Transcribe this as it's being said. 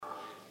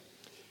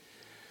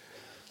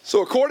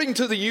So according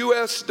to the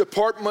U.S.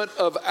 Department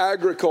of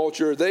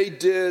Agriculture, they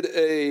did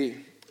a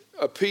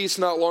piece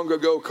not long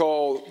ago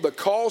called The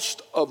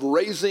Cost of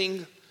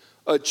Raising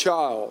a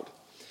Child.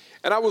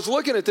 And I was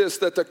looking at this,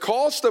 that the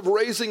cost of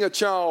raising a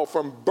child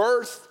from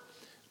birth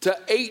to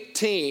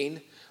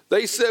 18,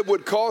 they said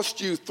would cost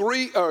you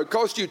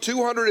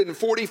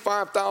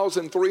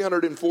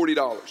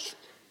 $245,340.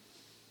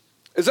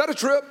 Is that a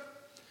trip?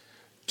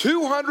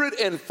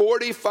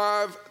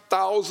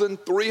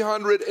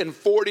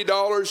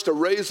 $245,340 to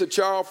raise a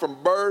child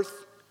from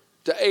birth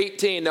to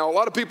 18. Now, a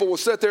lot of people will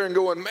sit there and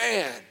going,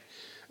 man,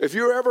 if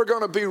you're ever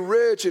going to be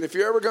rich and if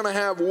you're ever going to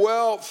have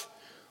wealth,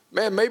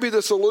 man, maybe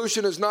the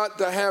solution is not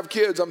to have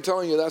kids. I'm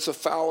telling you, that's a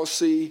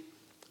fallacy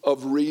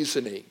of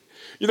reasoning.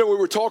 You know, we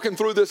were talking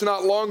through this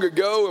not long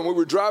ago, and we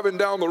were driving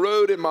down the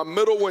road, and my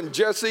middle one,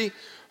 Jesse,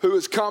 who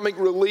is comic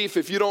relief.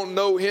 If you don't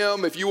know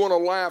him, if you want to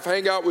laugh,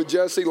 hang out with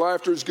Jesse.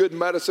 Laughter is good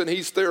medicine.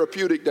 He's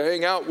therapeutic to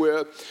hang out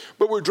with.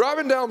 But we're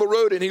driving down the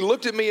road, and he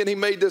looked at me, and he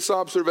made this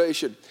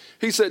observation.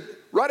 He said,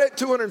 right at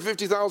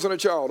 $250,000 a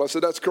child. I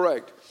said, that's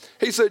correct.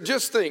 He said,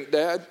 just think,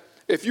 Dad,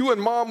 if you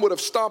and Mom would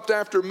have stopped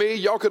after me,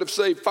 y'all could have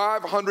saved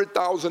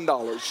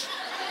 $500,000.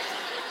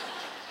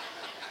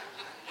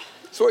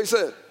 That's what he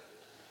said.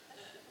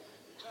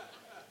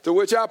 To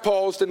which I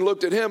paused and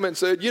looked at him and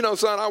said, you know,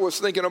 son, I was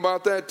thinking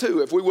about that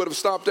too. If we would have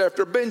stopped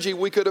after Benji,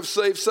 we could have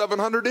saved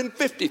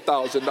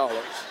 $750,000.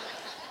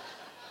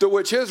 To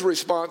which his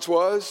response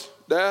was,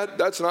 Dad,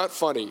 that's not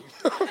funny.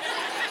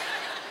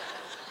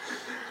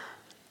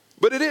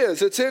 But it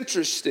is. It's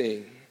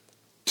interesting.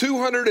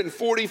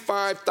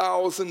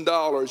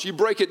 $245,000. You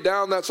break it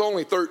down, that's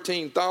only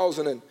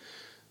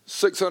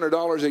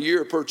 $13,600 a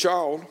year per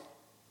child.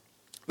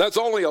 That's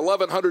only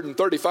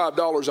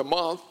 $1,135 a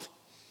month,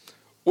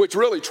 which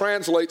really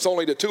translates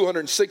only to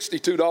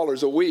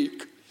 $262 a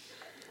week,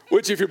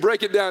 which if you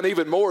break it down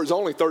even more is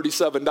only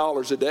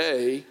 $37 a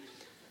day,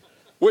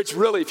 which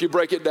really, if you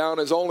break it down,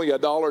 is only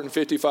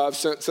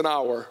 $1.55 an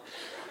hour.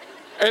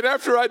 And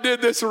after I did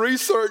this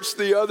research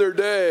the other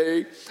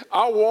day,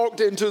 I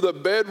walked into the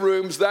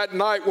bedrooms that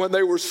night when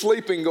they were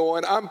sleeping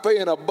going, I'm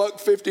paying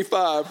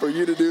 $1.55 for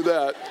you to do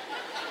that.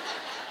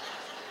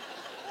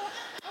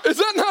 Is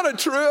that not a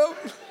trip?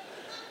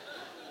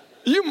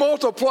 You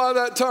multiply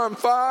that times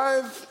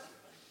 5,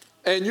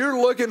 and you're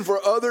looking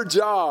for other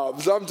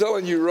jobs. I'm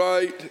telling you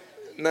right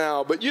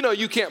now. But you know,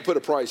 you can't put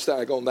a price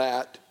tag on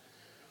that.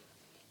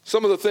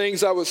 Some of the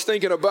things I was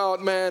thinking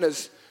about, man,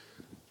 is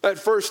that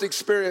first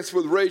experience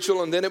with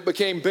Rachel, and then it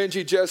became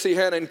Benji, Jesse,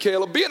 Hannah, and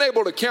Caleb. Being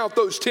able to count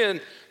those 10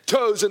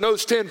 toes and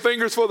those 10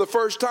 fingers for the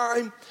first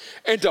time,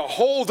 and to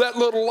hold that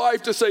little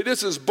life to say,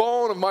 this is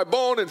bone of my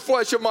bone and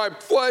flesh of my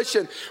flesh,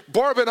 and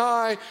Barb and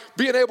I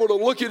being able to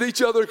look at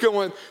each other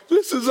going,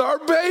 this is our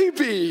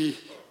baby.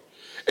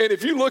 And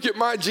if you look at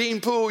my gene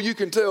pool, you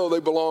can tell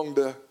they belong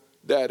to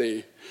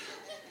Daddy,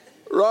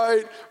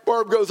 right?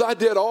 Barb goes, I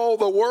did all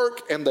the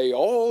work, and they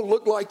all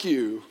look like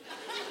you.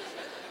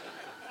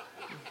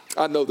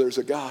 I know there's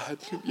a God,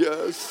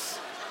 yes.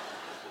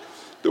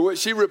 To which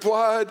she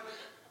replied,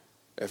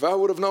 if I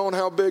would have known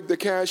how big the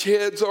cash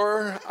heads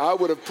are, I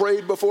would have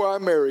prayed before I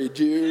married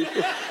you.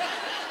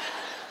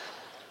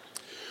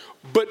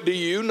 But do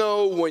you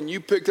know when you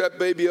pick that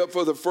baby up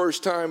for the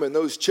first time and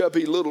those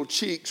chubby little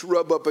cheeks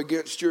rub up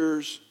against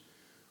yours,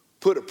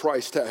 put a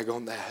price tag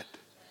on that.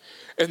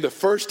 And the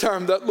first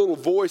time that little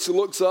voice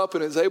looks up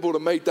and is able to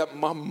make that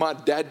my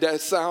dad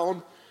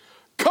sound,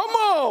 come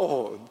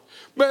on.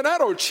 Man,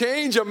 that'll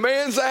change a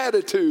man's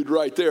attitude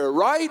right there,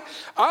 right?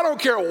 I don't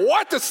care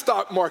what the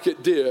stock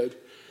market did.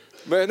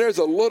 Man, there's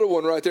a little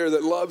one right there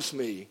that loves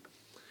me.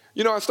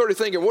 You know, I started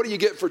thinking, what do you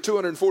get for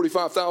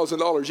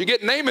 $245,000? You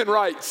get naming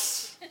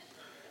rights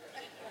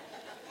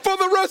for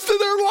the rest of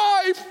their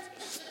life.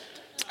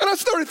 And I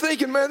started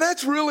thinking, man,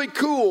 that's really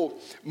cool.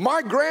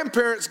 My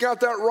grandparents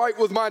got that right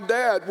with my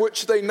dad,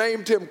 which they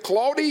named him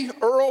Claudie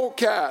Earl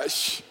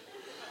Cash.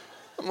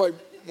 I'm like,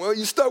 well,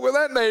 you stuck with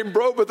that name,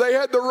 bro, but they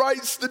had the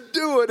rights to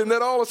do it. And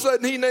then all of a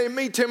sudden he named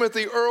me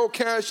Timothy Earl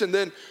Cash. And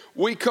then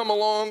we come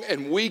along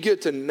and we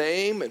get to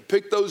name and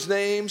pick those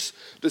names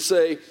to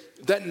say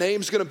that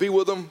name's going to be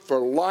with them for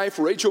life.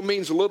 Rachel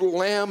means little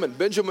lamb, and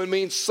Benjamin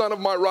means son of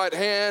my right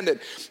hand,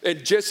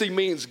 and Jesse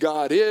means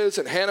God is,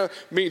 and Hannah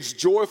means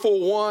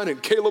joyful one,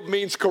 and Caleb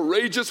means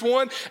courageous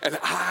one. And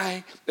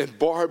I and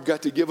Barb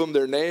got to give them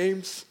their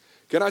names.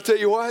 Can I tell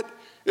you what?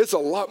 It's a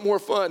lot more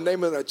fun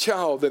naming a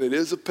child than it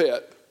is a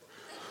pet.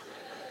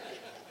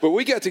 But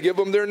we got to give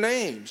them their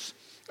names.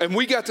 And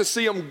we got to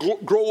see them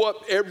grow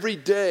up every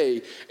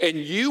day. And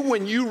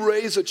when you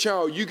raise a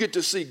child, you get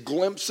to see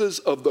glimpses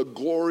of the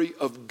glory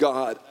of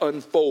God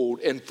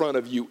unfold in front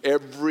of you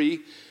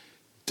every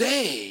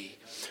day.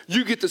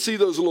 You get to see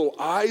those little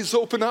eyes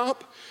open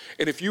up.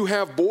 And if you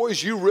have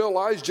boys, you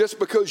realize just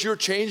because you're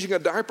changing a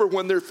diaper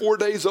when they're 4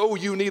 days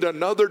old, you need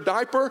another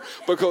diaper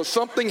because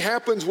something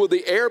happens with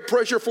the air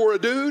pressure for a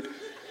dude.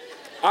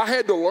 I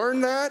had to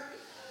learn that.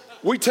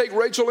 We take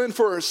Rachel in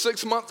for her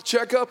 6-month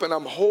checkup, and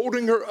I'm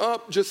holding her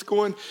up, just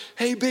going,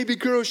 hey, baby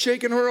girl,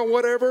 shaking her or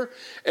whatever.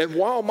 And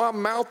while my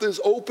mouth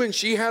is open,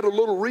 she had a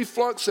little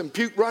reflux and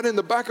puked right in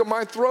the back of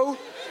my throat.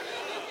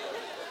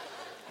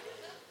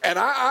 And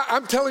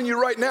I'm telling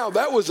you right now,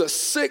 that was a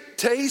sick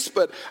taste,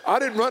 but I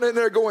didn't run in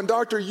there going,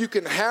 doctor, you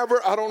can have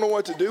her. I don't know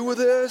what to do with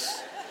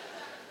this.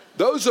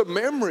 Those are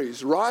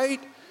memories,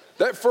 right?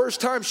 That first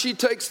time she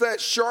takes that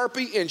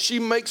Sharpie and she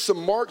makes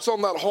some marks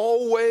on that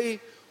hallway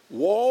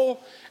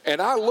wall, and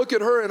I look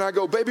at her and I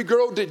go, baby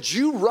girl, did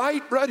you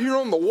write right here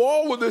on the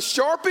wall with this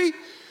Sharpie?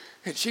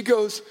 And she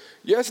goes,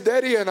 yes,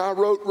 Daddy, and I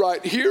wrote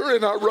right here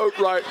and I wrote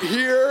right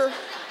here.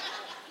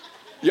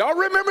 Y'all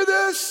remember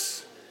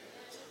this?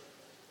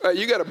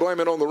 You got to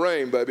blame it on the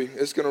rain, baby.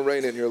 It's going to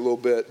rain in here a little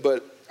bit.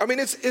 But, I mean,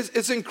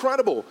 it's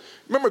incredible.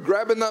 Remember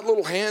grabbing that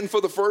little hand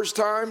for the first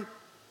time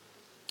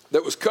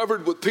that was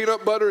covered with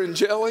peanut butter and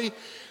jelly,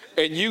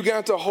 and you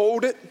got to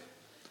hold it?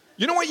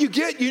 You know what you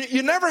get?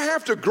 You never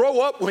have to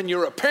grow up when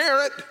you're a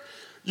parent.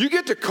 You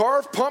get to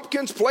carve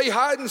pumpkins, play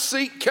hide and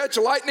seek, catch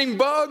lightning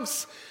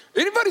bugs.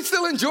 Anybody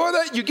still enjoy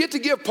that? You get to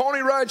give pony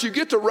rides. You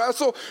get to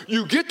wrestle.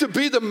 You get to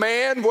be the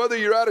man whether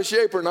you're out of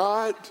shape or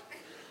not.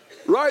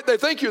 Right? They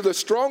think you're the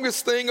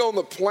strongest thing on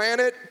the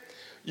planet.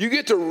 You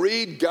get to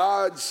read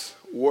God's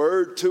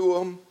word to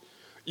them.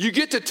 You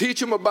get to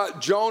teach them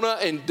about Jonah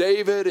and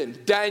David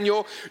and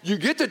Daniel. You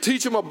get to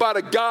teach them about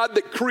a God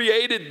that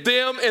created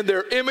them in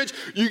their image.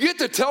 You get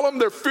to tell them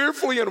they're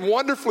fearfully and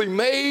wonderfully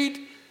made.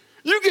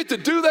 You get to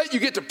do that. You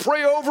get to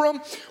pray over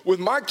them. With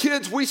my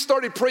kids, we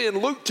started praying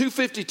Luke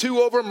 2:52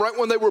 over them right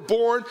when they were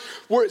born,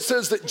 where it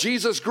says that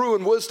Jesus grew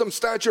in wisdom,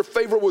 stature,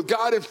 favor with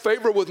God, and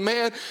favor with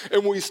man.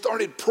 And we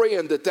started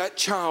praying that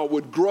child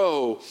would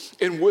grow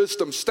in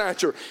wisdom,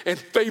 stature, and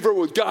favor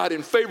with God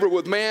and favor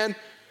with man.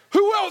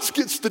 Who else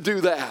gets to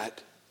do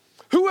that?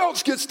 Who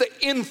else gets to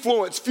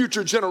influence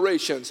future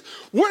generations?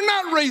 We're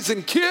not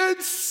raising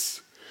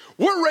kids.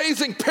 We're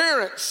raising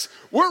parents.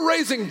 We're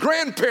raising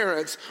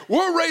grandparents.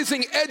 We're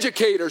raising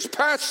educators,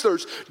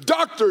 pastors,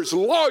 doctors,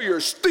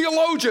 lawyers,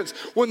 theologians.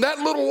 When that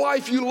little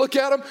life, you look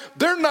at them,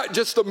 they're not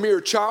just a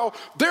mere child.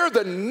 They're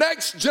the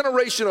next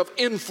generation of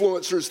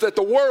influencers that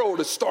the world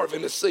is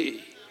starving to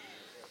see.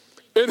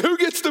 And who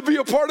gets to be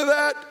a part of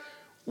that?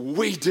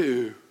 We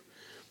do.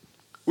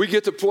 We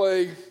get to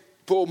play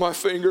Pull My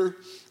Finger,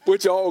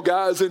 which all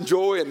guys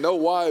enjoy and no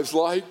wives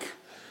like.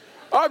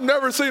 I've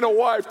never seen a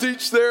wife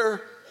teach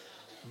their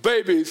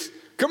babies,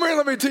 come here,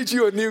 let me teach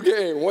you a new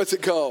game. What's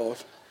it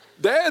called?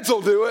 Dads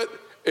will do it,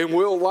 and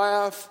we'll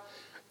laugh,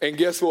 and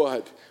guess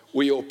what?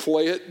 We'll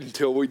play it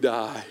until we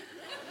die.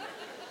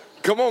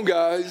 Come on,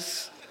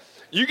 guys.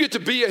 You get to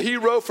be a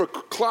hero for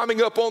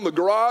climbing up on the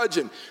garage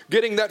and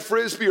getting that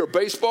Frisbee or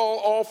baseball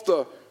off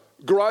the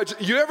garage.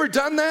 You ever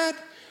done that?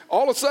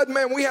 All of a sudden,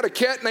 man, we had a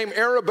cat named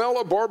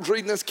Arabella. Barb's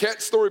reading this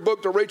cat story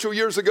book to Rachel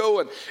years ago,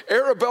 and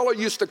Arabella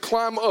used to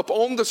climb up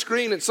on the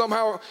screen and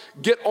somehow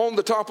get on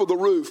the top of the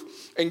roof.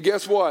 And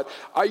guess what?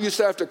 I used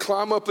to have to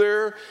climb up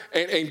there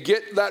and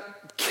get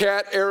that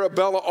cat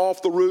Arabella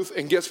off the roof,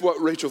 and guess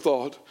what Rachel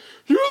thought?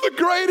 You're the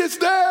greatest,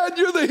 Dad.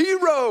 You're the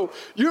hero.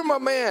 You're my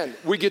man.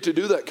 We get to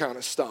do that kind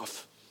of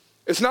stuff.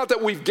 It's not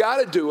that we've got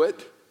to do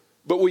it,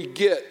 but we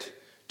get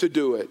to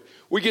do it.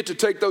 We get to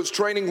take those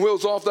training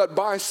wheels off that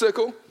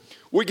bicycle.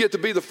 We get to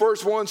be the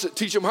first ones that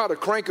teach them how to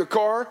crank a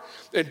car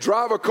and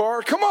drive a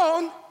car. Come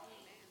on.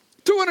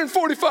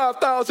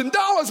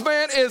 $245,000,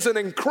 man, is an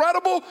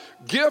incredible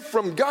gift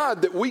from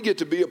God that we get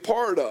to be a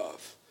part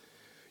of.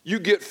 You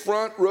get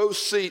front row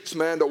seats,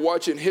 man, to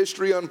watching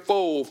history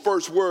unfold.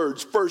 First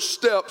words, first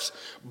steps,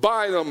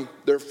 buy them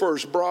their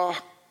first bra.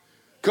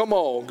 Come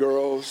on,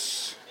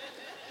 girls.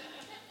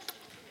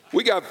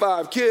 We got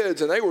 5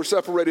 kids, and they were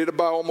separated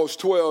about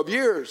almost 12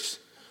 years.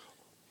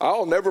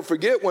 I'll never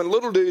forget when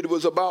little dude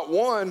was about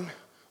 1,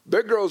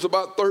 big girl's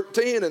about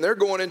 13, and they're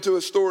going into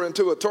a store,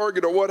 into a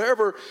Target or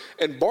whatever,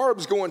 and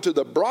Barb's going to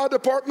the bra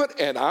department,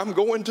 and I'm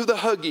going to the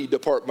huggy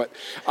department.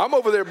 I'm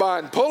over there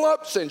buying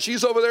pull-ups, and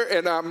she's over there,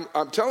 and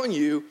I'm telling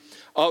you,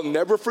 I'll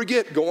never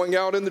forget going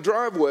out in the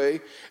driveway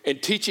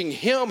and teaching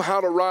him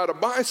how to ride a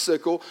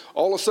bicycle,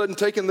 all of a sudden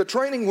taking the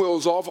training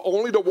wheels off,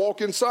 only to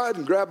walk inside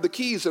and grab the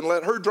keys and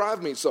let her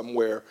drive me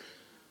somewhere.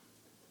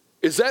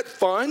 Is that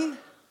fun?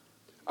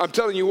 I'm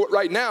telling you what,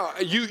 right now,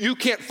 you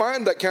can't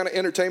find that kind of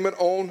entertainment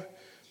on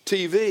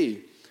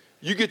TV.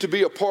 You get to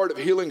be a part of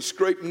healing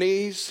scraped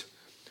knees.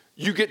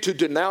 You get to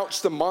denounce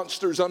the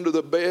monsters under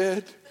the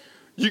bed.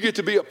 You get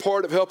to be a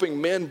part of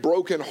helping men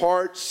broken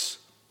hearts.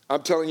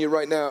 I'm telling you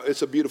right now,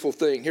 it's a beautiful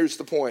thing. Here's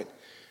the point.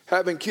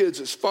 Having kids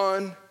is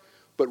fun,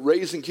 but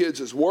raising kids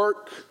is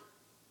work.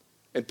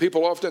 And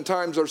people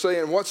oftentimes are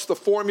saying, what's the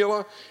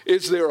formula?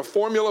 Is there a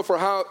formula for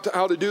how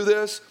to do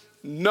this?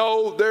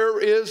 No, there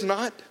is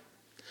not.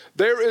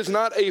 There is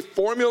not a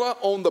formula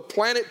on the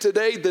planet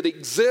today that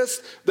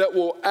exists that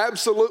will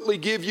absolutely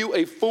give you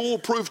a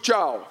foolproof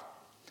child.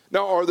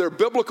 Now, are there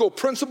biblical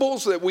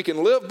principles that we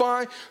can live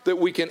by, that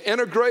we can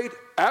integrate?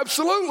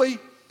 Absolutely.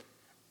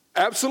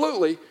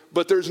 Absolutely.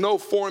 But there's no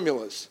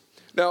formulas.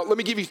 Now, let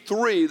me give you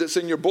 3 that's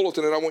in your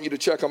bulletin, and I want you to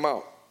check them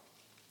out.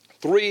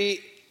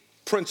 3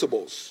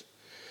 principles.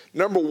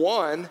 Number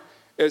 1,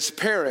 as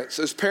parents,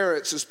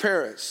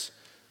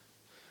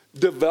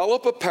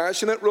 develop a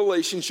passionate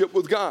relationship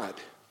with God.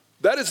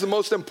 That is the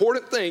most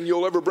important thing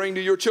you'll ever bring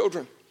to your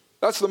children.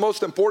 That's the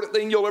most important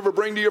thing you'll ever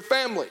bring to your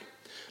family.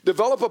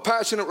 Develop a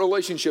passionate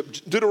relationship.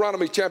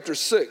 Deuteronomy chapter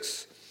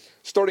 6,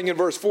 starting in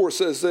verse 4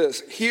 says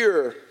this,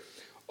 "Hear,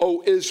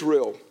 O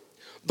Israel,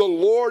 the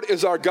Lord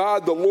is our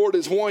God, the Lord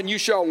is one. You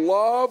shall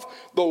love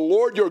the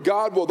Lord your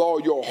God with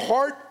all your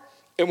heart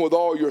and with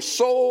all your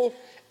soul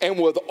and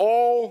with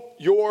all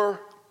your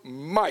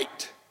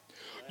might."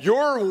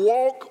 Your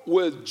walk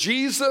with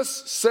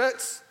Jesus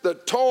sets the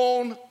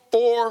tone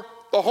for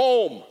the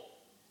home.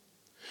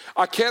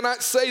 I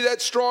cannot say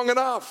that strong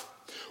enough.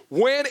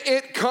 When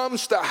it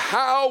comes to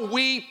how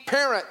we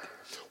parent,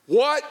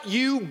 what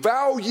you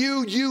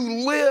value,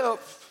 you live.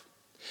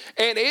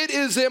 And it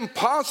is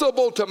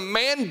impossible to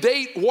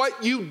mandate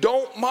what you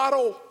don't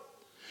model.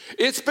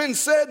 It's been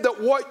said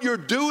that what you're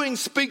doing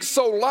speaks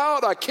so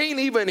loud, I can't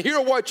even hear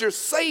what you're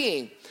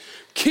saying.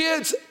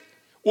 Kids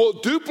will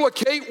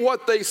duplicate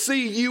what they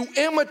see you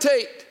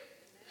imitate.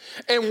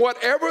 And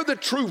whatever the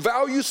true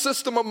value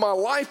system of my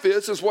life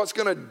is what's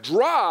going to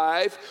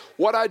drive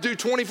what I do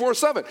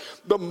 24/7.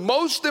 The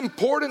most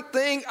important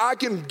thing I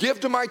can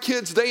give to my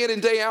kids day in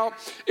and day out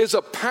is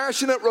a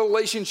passionate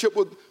relationship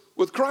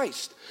with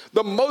Christ.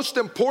 The most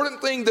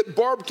important thing that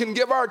Barb can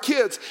give our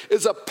kids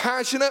is a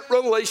passionate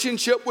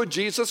relationship with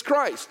Jesus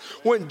Christ.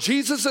 When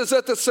Jesus is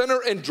at the center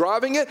and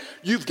driving it,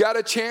 you've got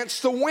a chance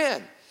to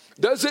win.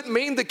 Does it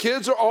mean the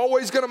kids are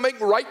always going to make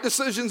right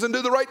decisions and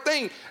do the right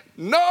thing?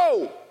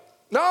 No.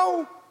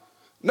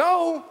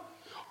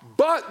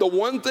 But the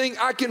one thing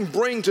I can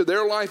bring to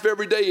their life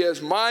every day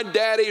is my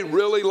daddy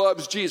really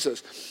loves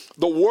Jesus.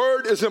 The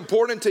word is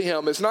important to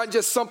him. It's not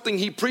just something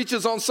he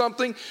preaches on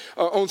Sunday.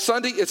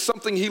 It's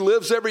something he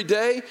lives every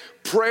day.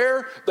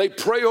 Prayer, they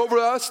pray over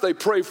us. They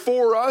pray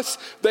for us.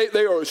 They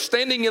are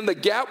standing in the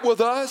gap with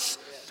us.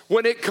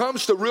 When it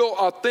comes to real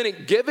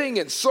authentic giving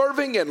and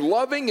serving and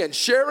loving and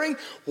sharing,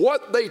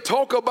 what they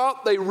talk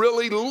about, they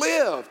really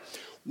live.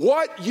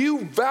 What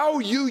you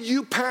value,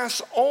 you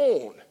pass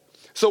on.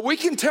 So we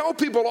can tell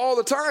people all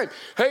the time,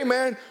 hey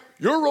man,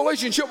 your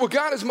relationship with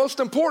God is most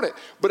important.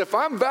 But if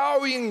I'm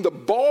valuing the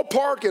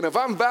ballpark and if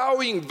I'm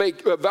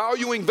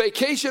valuing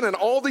vacation and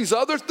all these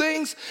other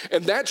things,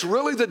 and that's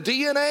really the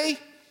DNA,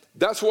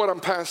 that's what I'm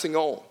passing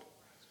on.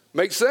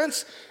 Make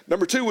sense?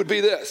 Number 2 would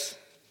be this.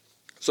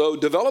 So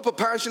develop a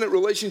passionate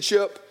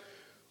relationship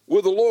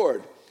with the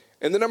Lord.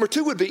 And then number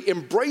 2 would be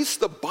embrace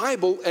the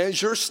Bible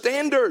as your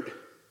standard.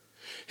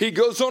 He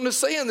goes on to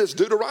say in this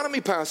Deuteronomy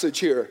passage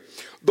here,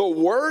 the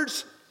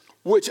words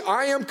which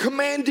I am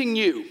commanding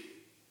you.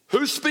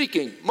 Who's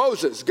speaking?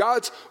 Moses,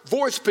 God's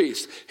voice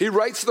piece. He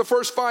writes the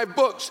first 5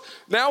 books.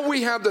 Now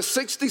we have the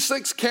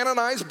 66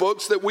 canonized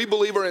books that we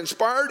believe are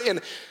inspired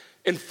and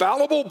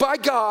infallible by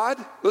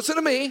God. Listen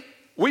to me.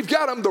 We've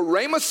got them, the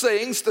Rhema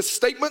sayings, the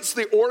statements,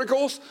 the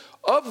oracles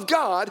of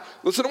God.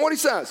 Listen to what he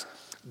says.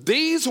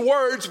 These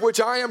words which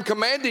I am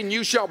commanding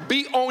you shall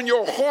be on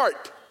your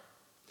heart.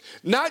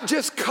 Not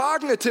just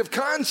cognitive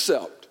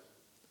concept.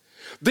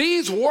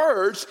 These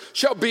words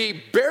shall be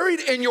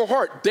buried in your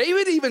heart.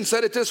 David even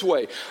said it this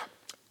way.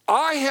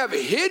 I have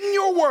hidden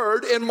your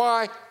word in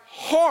my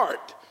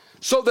heart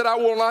so that I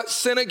will not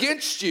sin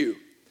against you.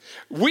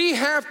 We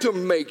have to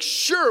make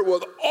sure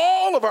with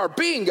all of our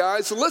being,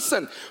 guys,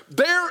 listen,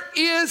 there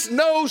is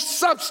no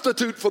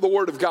substitute for the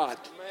word of God.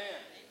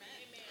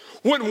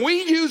 When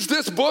we use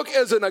this book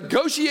as a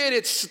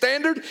negotiated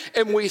standard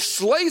and we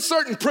slay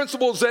certain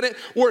principles in it,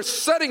 we're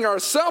setting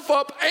ourselves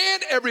up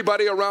and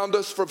everybody around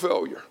us for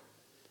failure.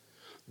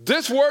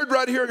 This word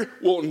right here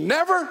will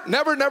never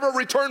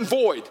return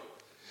void.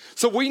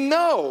 So we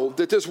know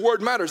that this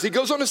word matters. He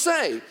goes on to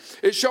say,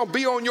 it shall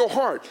be on your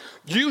heart.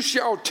 You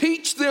shall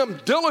teach them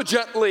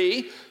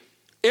diligently,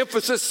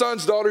 emphasis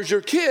sons, daughters,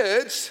 your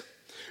kids.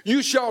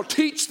 You shall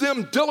teach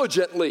them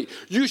diligently.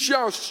 You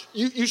shall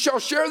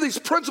share these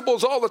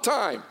principles all the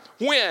time.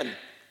 When?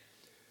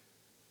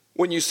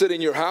 When you sit in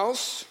your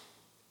house,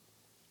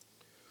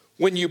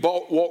 when you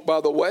walk by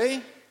the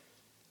way,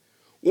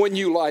 when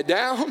you lie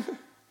down,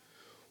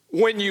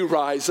 when you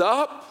rise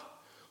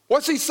up.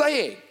 What's he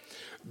saying?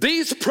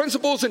 These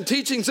principles and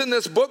teachings in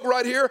this book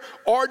right here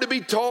are to be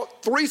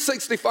taught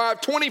 365,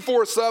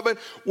 24/7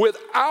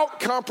 without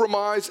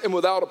compromise and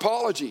without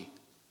apology.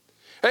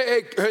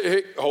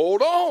 Hey,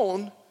 hold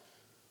on.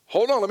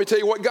 Let me tell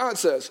you what God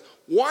says.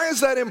 Why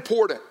is that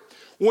important?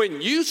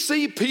 When you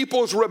see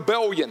people's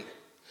rebellion,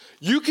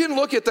 you can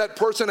look at that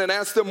person and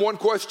ask them one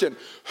question.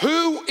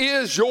 Who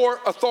is your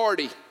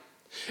authority?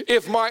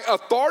 If my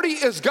authority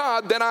is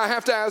God, then I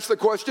have to ask the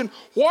question,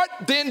 what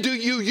then do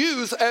you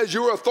use as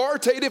your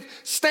authoritative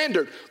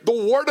standard? The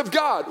Word of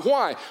God.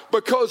 Why?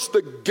 Because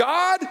the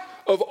God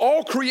of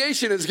all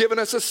creation has given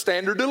us a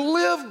standard to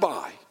live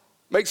by.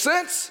 Make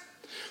sense?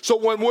 So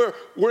when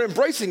we're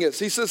embracing this,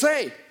 he says,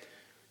 hey,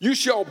 you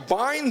shall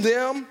bind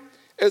them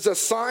as a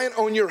sign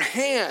on your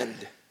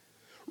hand.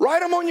 Write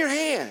them on your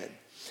hand.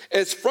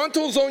 as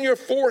frontals on your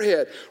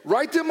forehead.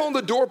 Write them on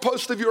the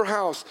doorpost of your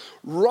house.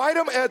 Write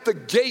them at the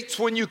gates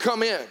when you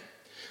come in.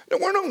 Now,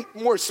 we're no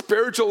more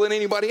spiritual than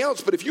anybody else,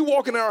 but if you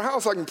walk in our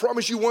house, I can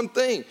promise you one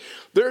thing.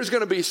 There's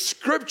going to be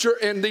scripture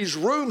in these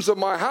rooms of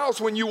my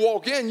house. When you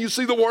walk in, you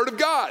see the Word of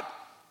God.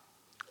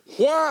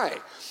 Why?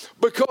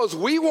 Because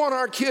we want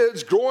our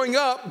kids growing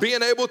up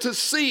being able to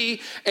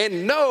see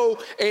and know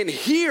and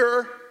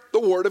hear the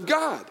Word of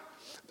God.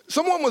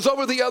 Someone was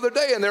over the other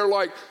day and they're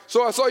like,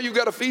 so I saw you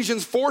got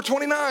Ephesians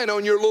 4:29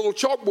 on your little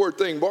chalkboard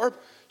thing, Barb.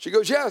 She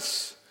goes,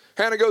 yes.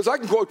 Hannah goes, I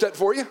can quote that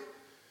for you.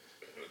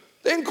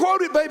 Then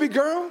quote it, baby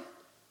girl.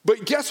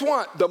 But guess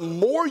what? The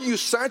more you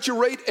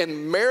saturate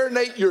and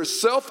marinate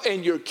yourself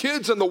and your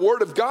kids in the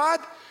Word of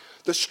God,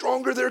 the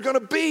stronger they're going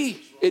to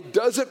be. It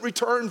doesn't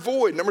return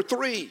void. Number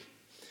 3,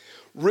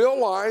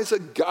 realize a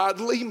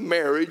godly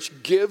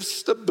marriage gives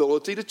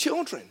stability to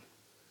children.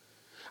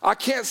 I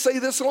can't say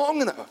this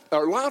long enough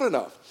or loud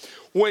enough.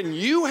 When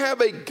you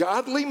have a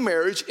godly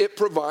marriage, it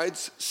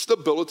provides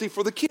stability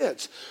for the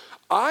kids.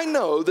 I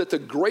know that the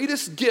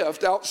greatest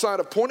gift outside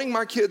of pointing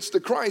my kids to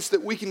Christ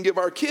that we can give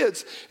our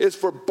kids is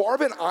for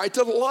Barb and I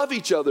to love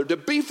each other, to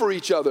be for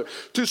each other,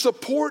 to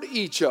support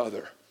each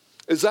other.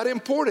 Is that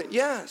important?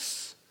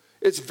 Yes.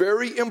 It's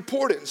very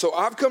important. So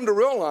I've come to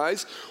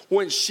realize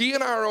when she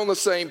and I are on the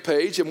same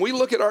page and we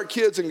look at our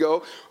kids and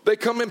go, they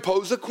come and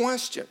pose a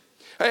question.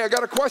 Hey, I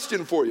got a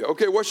question for you.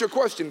 Okay, what's your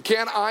question?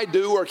 Can I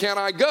do or can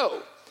I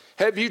go?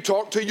 Have you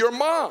talked to your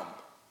mom?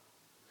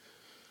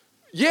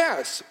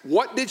 Yes.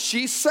 What did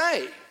she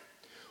say?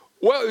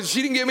 Well,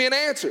 she didn't give me an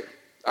answer.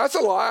 That's a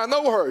lie. I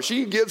know her.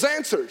 She gives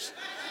answers.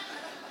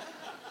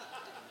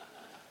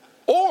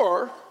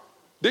 Or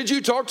did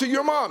you talk to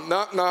your mom?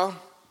 No.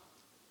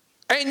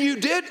 And you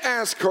did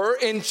ask her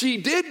and she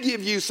did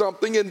give you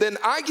something and then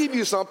I give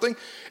you something.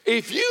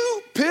 If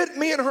you pit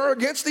me and her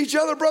against each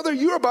other, brother,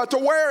 you're about to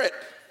wear it.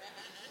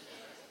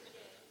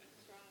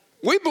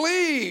 We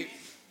believe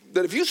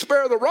that if you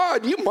spare the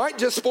rod, you might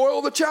just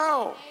spoil the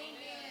child.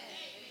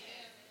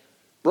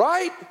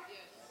 Right?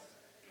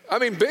 I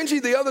mean,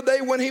 Benji the other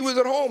day when he was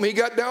at home, he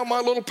got down my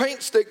little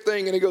paint stick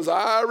thing and he goes,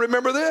 I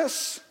remember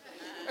this.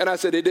 And I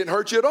said, it didn't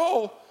hurt you at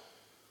all,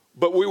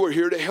 but we were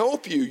here to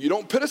help you. You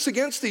don't pit us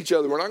against each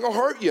other. We're not going to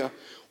hurt you.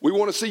 We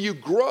want to see you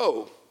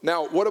grow.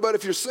 Now, what about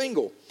if you're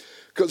single?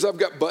 Because I've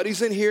got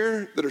buddies in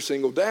here that are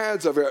single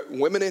dads. I've got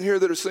women in here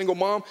that are single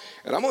mom.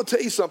 And I'm going to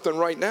tell you something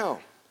right now.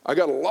 I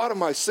got a lot of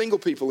my single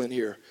people in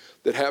here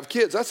that have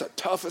kids. That's a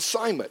tough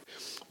assignment.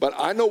 But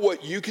I know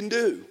what you can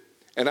do.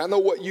 And I know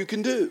what you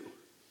can do.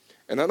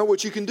 And I know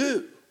what you can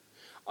do.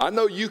 I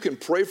know you can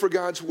pray for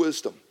God's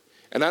wisdom.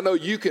 And I know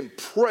you can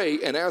pray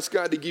and ask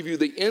God to give you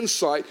the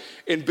insight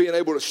in being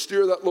able to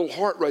steer that little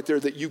heart right there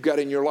that you've got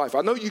in your life.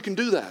 I know you can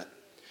do that.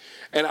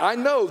 And I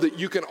know that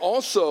you can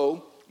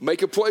also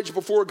make a pledge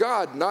before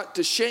God not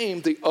to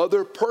shame the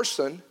other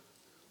person. Amen.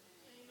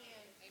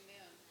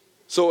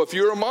 So if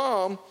you're a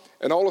mom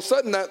and all of a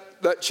sudden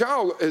that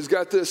child has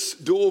got this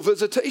dual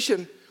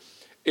visitation,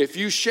 if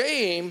you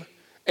shame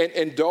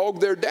and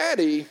dog their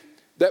daddy,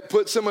 that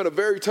puts them in a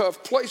very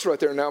tough place right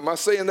there. Now, am I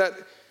saying that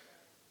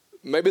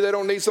maybe they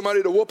don't need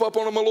somebody to whoop up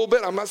on them a little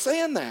bit? I'm not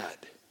saying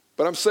that.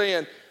 But I'm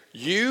saying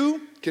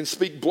you can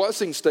speak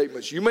blessing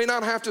statements. You may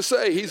not have to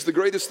say he's the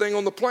greatest thing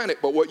on the planet,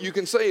 but what you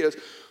can say is,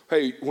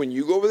 hey, when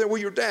you go over there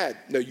with your dad,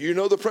 now you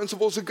know the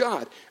principles of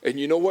God, and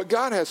you know what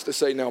God has to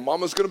say. Now,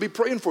 mama's going to be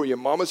praying for you.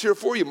 Mama's here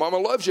for you. Mama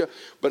loves you.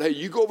 But, hey,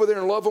 you go over there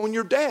and love on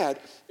your dad,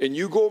 and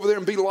you go over there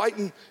and be light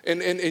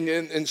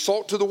and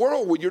salt to the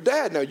world with your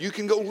dad. Now, you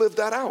can go live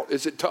that out.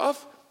 Is it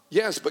tough?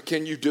 Yes, but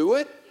can you do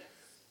it?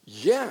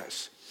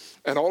 Yes.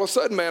 And all of a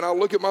sudden, man, I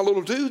look at my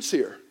little dudes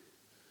here,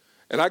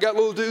 and I got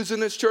little dudes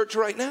in this church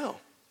right now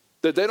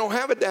that they don't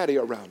have a daddy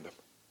around them.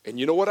 And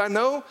you know what I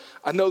know?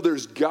 I know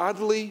there's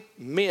godly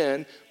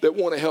men that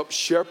want to help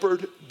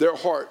shepherd their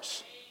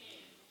hearts.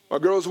 My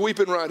girl's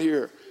weeping right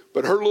here.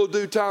 But her little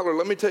dude, Tyler,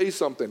 let me tell you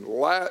something.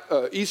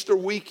 Easter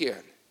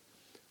weekend,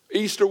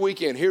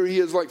 here he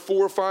is like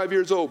 4 or 5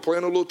 years old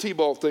playing a little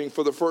t-ball thing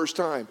for the first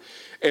time.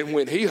 And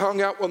when he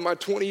hung out with my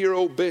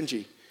 20-year-old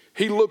Benji,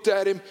 he looked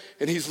at him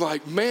and he's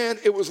like, man,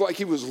 it was like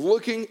he was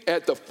looking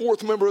at the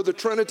fourth member of the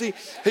Trinity.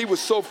 He was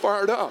so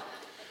fired up.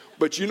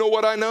 But you know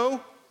what I know?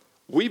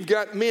 We've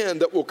got men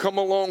that will come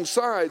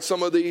alongside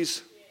some of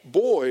these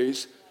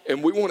boys,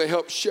 and we want to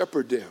help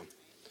shepherd them.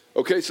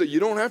 Okay, so you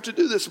don't have to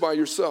do this by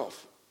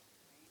yourself.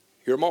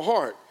 Hear my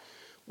heart.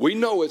 We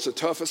know it's a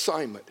tough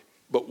assignment,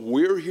 but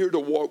we're here to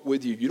walk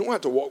with you. You don't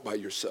have to walk by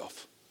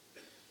yourself.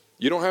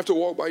 You don't have to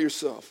walk by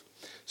yourself.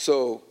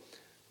 So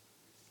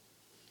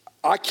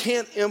I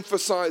can't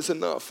emphasize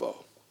enough,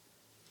 though,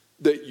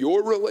 that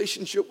your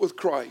relationship with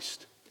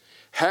Christ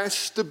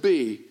has to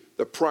be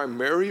the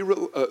primary,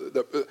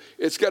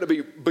 it's got to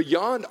be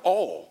beyond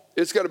all.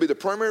 It's got to be the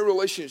primary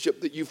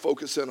relationship that you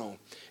focus in on.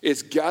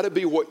 It's got to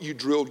be what you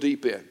drill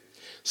deep in.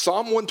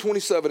 Psalm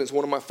 127 is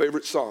one of my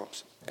favorite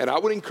Psalms. And I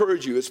would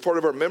encourage you, it's part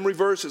of our memory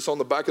verse. It's on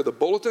the back of the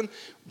bulletin.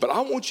 But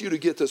I want you to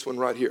get this one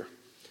right here.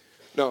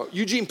 Now,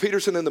 Eugene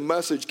Peterson in The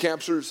Message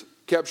captures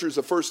captures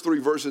the first 3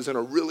 verses in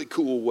a really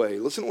cool way.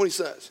 Listen to what he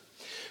says.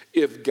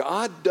 If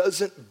God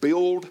doesn't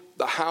build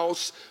the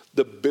house,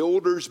 the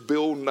builders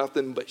build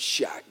nothing but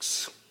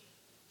shacks.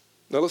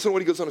 Now listen to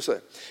what he goes on to say.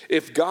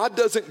 If God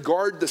doesn't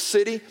guard the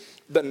city,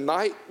 the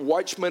night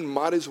watchman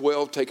might as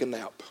well take a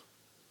nap.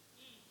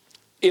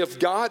 If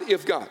God.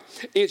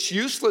 It's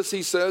useless,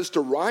 he says,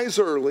 to rise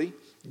early,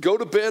 go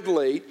to bed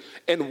late,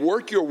 and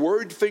work your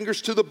worried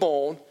fingers to the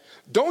bone.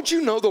 Don't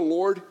you know the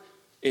Lord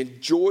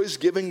enjoys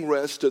giving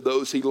rest to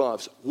those he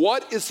loves?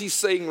 What is he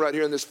saying right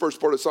here in this first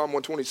part of Psalm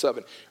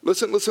 127?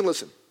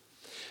 Listen.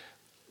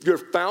 Your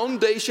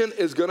foundation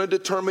is going to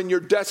determine your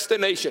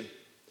destination.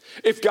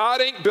 If God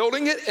ain't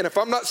building it, and if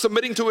I'm not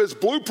submitting to his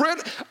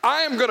blueprint,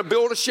 I am going to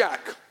build a shack.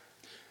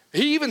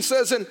 He even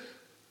says in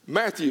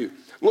Matthew,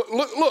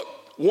 look,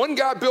 one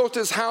guy built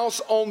his house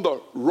on the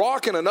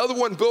rock and another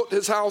one built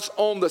his house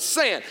on the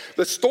sand.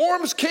 The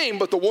storms came,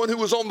 but the one who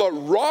was on the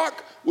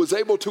rock was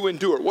able to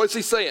endure. What is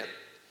he saying?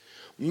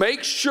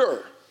 Make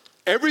sure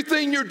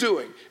everything you're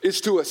doing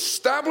is to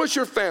establish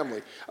your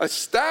family,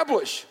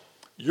 establish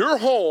your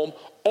home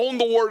on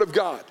the Word of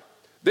God.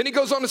 Then he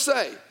goes on to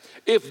say,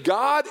 if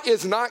God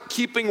is not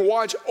keeping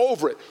watch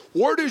over it,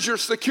 where does your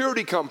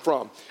security come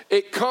from?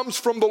 It comes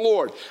from the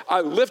Lord. I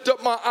lift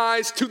up my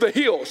eyes to the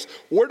hills.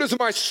 Where does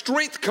my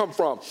strength come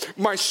from?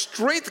 My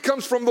strength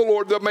comes from the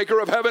Lord, the maker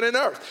of heaven and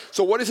earth.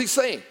 So what is he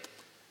saying?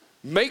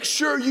 Make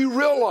sure you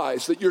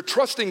realize that you're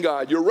trusting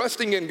God, you're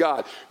resting in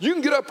God. You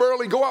can get up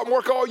early, go out and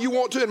work all you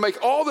want to and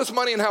make all this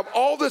money and have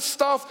all this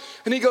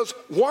stuff. And he goes,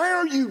 why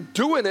are you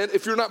doing it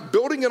if you're not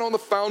building it on the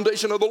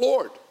foundation of the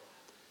Lord?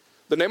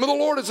 The name of the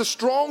Lord is a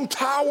strong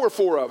tower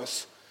for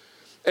us.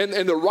 And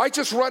the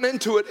righteous run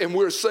into it and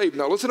we're saved.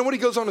 Now listen to what he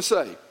goes on to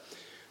say.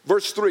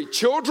 Verse 3,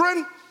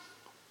 children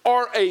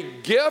are a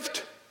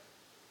gift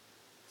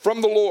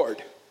from the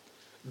Lord.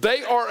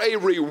 They are a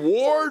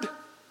reward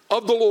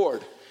of the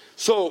Lord.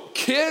 So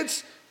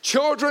kids,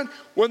 children,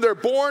 when they're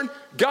born,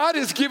 God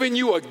is giving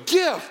you a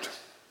gift.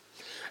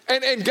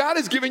 And God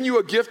is giving you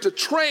a gift to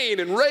train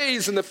and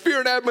raise in the fear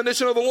and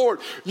admonition of the Lord.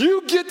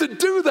 You get to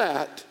do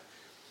that.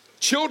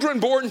 Children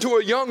born to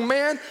a young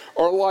man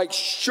are like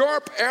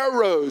sharp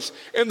arrows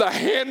in the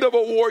hand of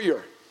a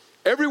warrior.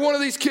 Every one of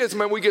these kids,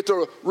 man, we get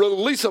to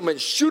release them and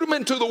shoot them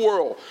into the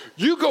world.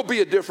 You go be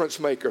a difference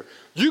maker.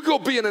 You go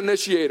be an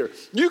initiator.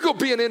 You go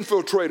be an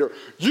infiltrator.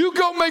 You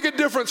go make a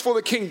difference for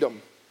the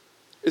kingdom.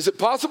 Is it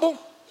possible?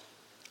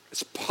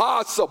 It's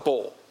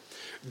possible.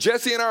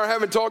 Jesse and I are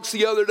having talks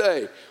the other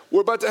day.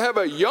 We're about to have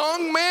a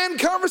young man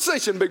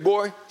conversation, big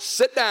boy.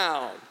 Sit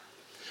down.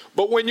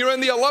 But when you're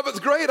in the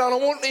 11th grade, I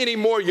don't want any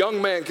more young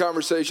man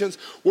conversations.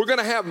 We're going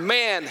to have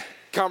man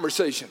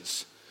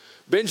conversations.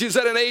 Benji's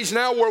at an age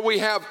now where we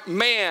have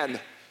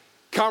man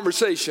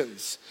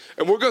conversations.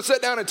 And we're going to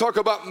sit down and talk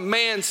about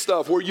man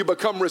stuff where you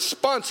become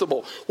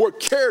responsible, where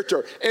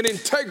character and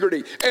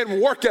integrity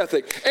and work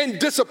ethic and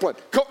discipline.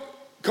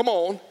 Come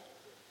on.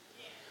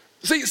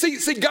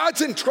 See,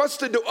 God's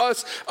entrusted to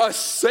us a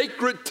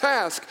sacred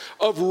task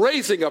of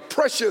raising a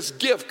precious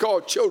gift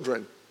called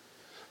children.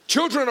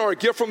 Children are a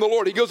gift from the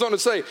Lord. He goes on to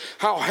say,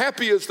 how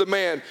happy is the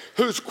man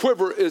whose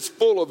quiver is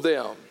full of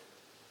them.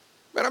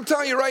 Man, I'm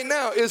telling you right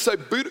now, it's a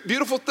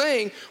beautiful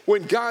thing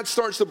when God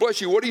starts to bless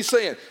you. What are you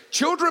saying?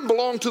 Children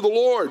belong to the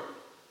Lord.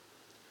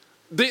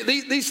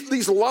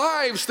 These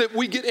lives that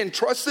we get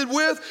entrusted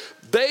with,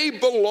 they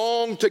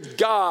belong to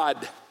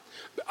God.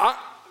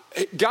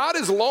 God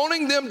is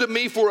loaning them to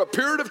me for a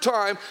period of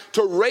time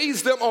to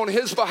raise them on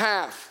his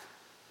behalf.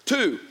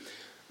 2,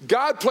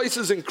 God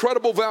places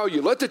incredible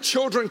value. Let the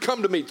children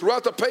come to me.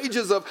 Throughout the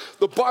pages of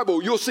the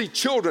Bible, you'll see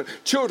children.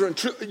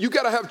 You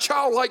got to have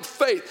childlike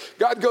faith.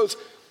 God goes,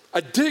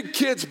 I dig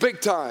kids big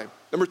time.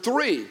 Number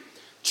 3,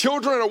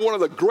 children are one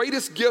of the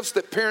greatest gifts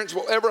that parents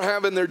will ever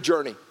have in their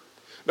journey.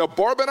 Now,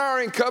 Barb and I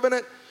are in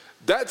covenant.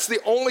 That's the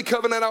only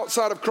covenant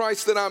outside of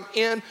Christ that I'm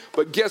in.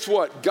 But guess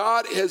what?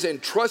 God has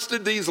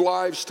entrusted these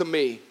lives to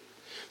me.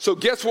 So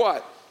guess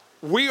what?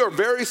 We are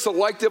very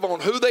selective on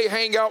who they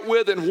hang out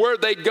with and where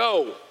they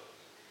go.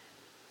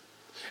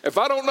 If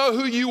I don't know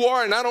who you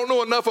are and I don't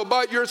know enough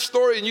about your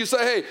story and you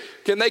say, hey,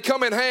 can they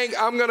come and hang?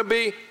 I'm going to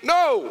be,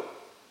 no.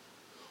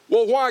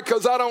 Well, why?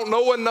 Because I don't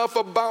know enough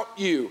about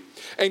you.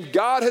 And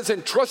God has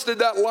entrusted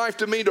that life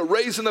to me to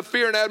raise in the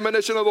fear and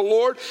admonition of the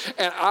Lord.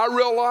 And I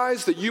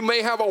realize that you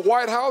may have a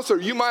White House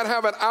or you might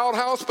have an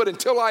outhouse, but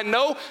until I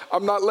know,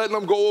 I'm not letting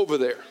them go over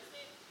there.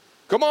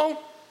 Come on.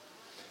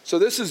 So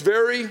this is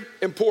very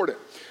important.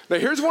 Now,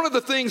 here's one of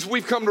the things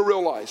we've come to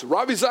realize.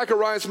 Ravi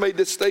Zacharias made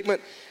this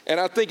statement, and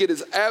I think it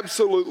is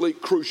absolutely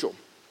crucial.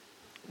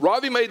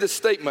 Ravi made this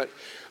statement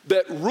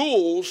that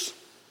rules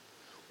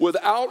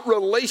without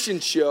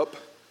relationship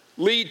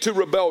lead to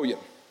rebellion.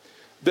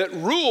 That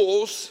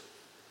rules,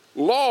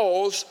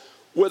 laws,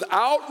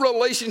 without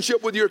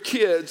relationship with your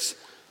kids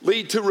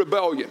lead to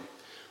rebellion.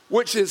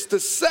 Which is to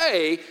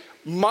say,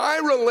 my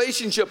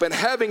relationship and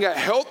having a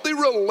healthy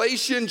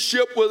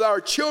relationship with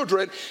our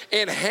children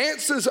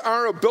enhances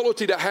our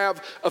ability to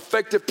have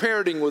effective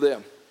parenting with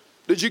them.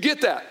 Did you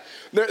get that?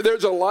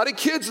 There's a lot of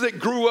kids that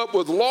grew up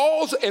with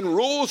laws and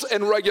rules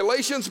and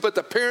regulations, but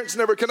the parents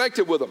never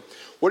connected with them.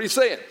 What are you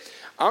saying?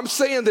 I'm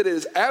saying that it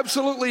is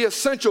absolutely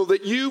essential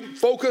that you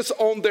focus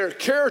on their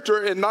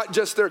character and not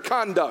just their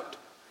conduct.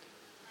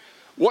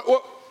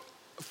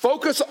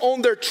 Focus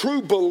on their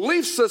true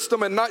belief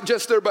system and not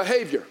just their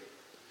behavior.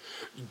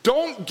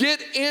 Don't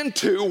get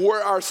into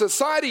where our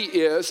society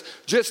is,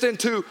 just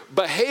into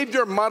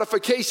behavior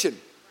modification.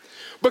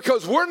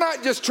 Because we're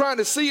not just trying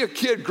to see a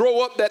kid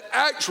grow up that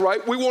acts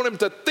right. We want him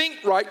to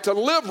think right, to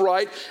live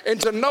right,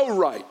 and to know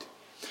right.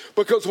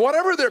 Because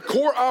whatever their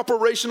core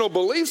operational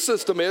belief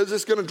system is,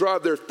 it's going to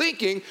drive their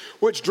thinking,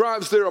 which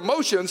drives their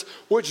emotions,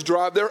 which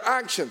drive their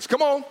actions.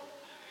 Come on.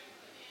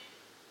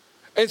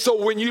 And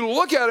so when you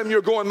look at them,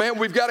 you're going, man,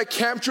 we've got to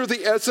capture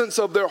the essence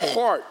of their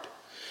heart.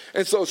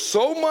 And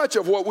so much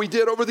of what we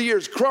did over the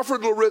years,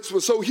 Crawford Loritz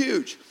was so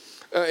huge,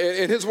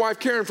 and his wife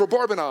Karen for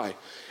Barb and I,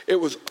 it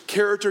was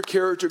character,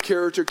 character,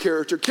 character,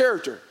 character,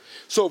 character.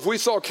 So if we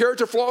saw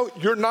character flaw,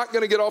 you're not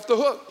going to get off the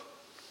hook.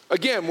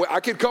 Again, I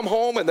could come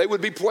home and they would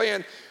be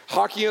playing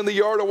hockey in the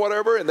yard or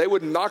whatever, and they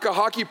would knock a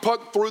hockey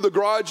puck through the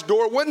garage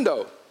door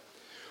window.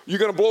 You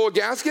going to blow a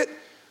gasket?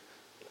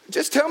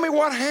 Just tell me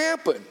what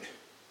happened.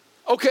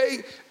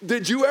 Okay,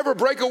 did you ever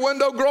break a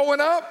window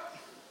growing up?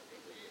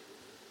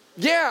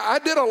 Yeah, I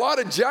did a lot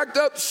of jacked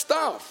up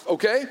stuff,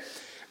 okay?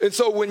 And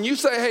so when you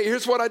say, hey,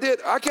 here's what I did,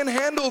 I can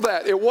handle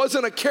that. It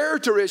wasn't a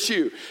character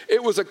issue.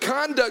 It was a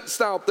conduct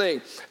style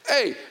thing.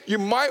 Hey, you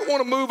might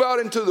want to move out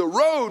into the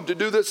road to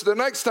do this the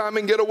next time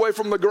and get away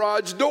from the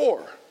garage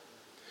door.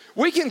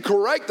 We can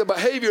correct the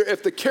behavior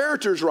if the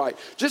character's right.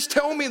 Just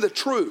tell me the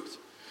truth.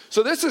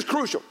 So this is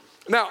crucial.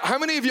 Now, how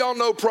many of y'all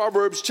know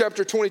Proverbs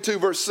chapter 22,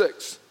 verse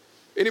 6?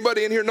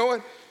 Anybody in here know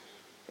it?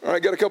 All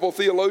right, got a couple of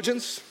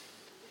theologians.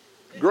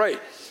 Great.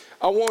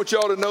 I want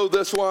y'all to know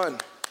this one.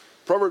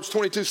 Proverbs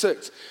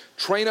 22:6.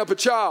 Train up a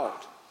child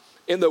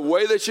in the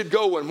way they should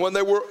go, and when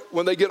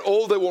they get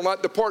old, they will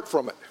not depart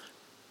from it.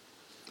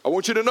 I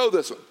want you to know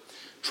this one.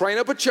 Train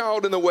up a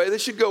child in the way they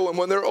should go, and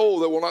when they're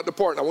old, they will not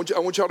depart. And I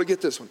want y'all to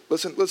get this one.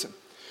 Listen.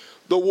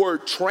 The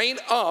word train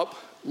up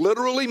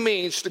literally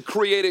means to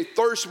create a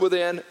thirst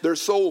within their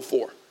soul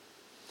for.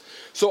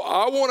 So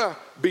I want to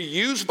be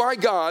used by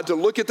God to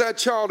look at that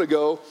child and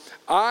go,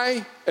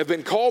 I have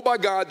been called by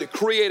God to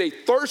create a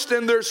thirst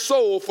in their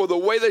soul for the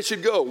way they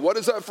should go. What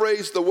does that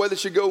phrase, the way they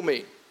should go,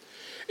 mean?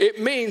 It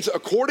means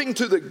according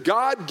to the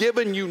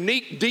God-given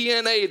unique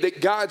DNA that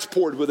God's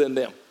poured within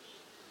them.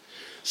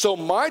 So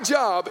my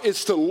job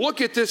is to look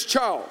at this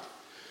child.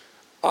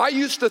 I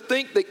used to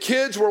think that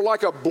kids were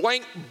like a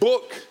blank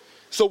book.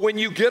 So when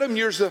you get them,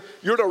 you're to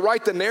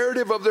write the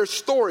narrative of their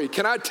story.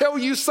 Can I tell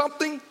you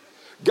something?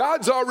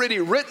 God's already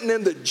written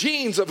in the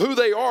genes of who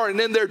they are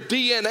and in their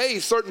DNA,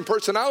 certain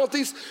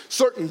personalities,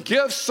 certain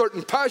gifts,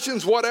 certain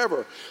passions,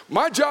 whatever.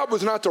 My job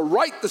was not to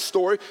write the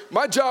story.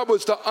 My job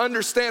was to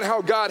understand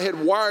how God had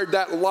wired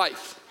that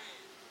life.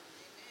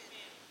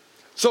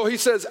 So he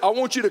says, I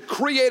want you to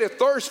create a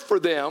thirst for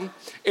them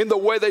in the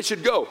way they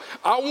should go.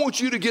 I want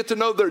you to get to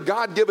know their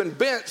God-given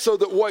bent so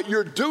that what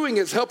you're doing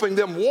is helping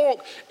them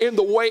walk in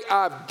the way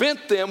I've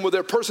bent them with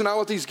their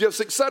personalities,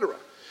 gifts, etc.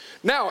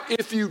 Now,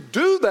 if you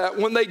do that,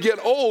 when they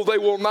get old, they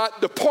will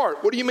not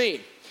depart. What do you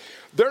mean?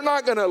 They're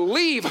not going to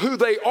leave who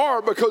they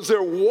are because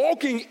they're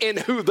walking in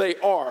who they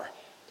are.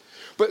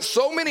 But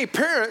so many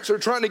parents are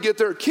trying to get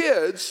their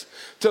kids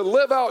to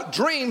live out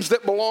dreams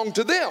that belong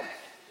to them.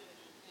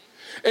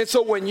 And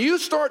so when you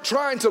start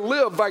trying to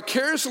live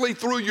vicariously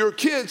through your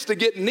kids to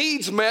get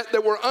needs met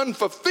that were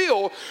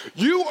unfulfilled,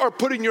 you are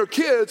putting your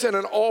kids in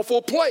an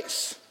awful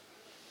place.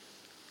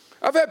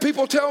 I've had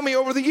people tell me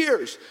over the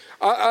years,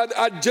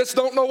 I just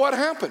don't know what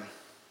happened.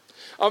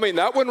 I mean,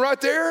 that one right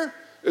there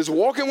is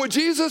walking with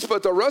Jesus,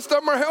 but the rest of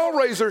them are hell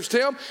raisers,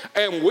 Tim,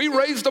 and we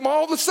raised them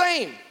all the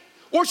same.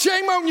 Well,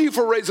 shame on you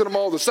for raising them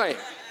all the same.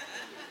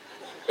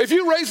 If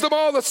you raise them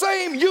all the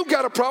same, you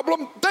got a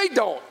problem. They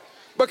don't,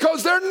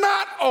 because they're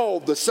not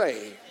all the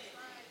same.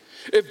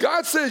 If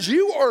God says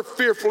you are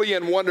fearfully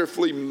and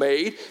wonderfully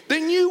made,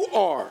 then you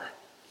are.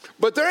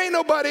 But there ain't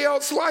nobody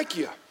else like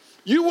you.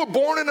 You were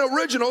born an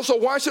original, so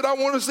why should I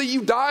want to see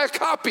you die a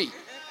copy?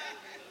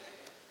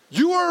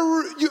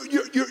 You're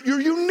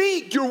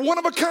unique. You're one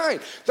of a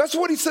kind. That's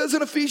what he says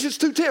in Ephesians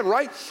 2:10,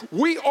 right?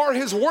 We are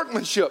his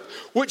workmanship,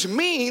 which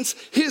means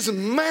his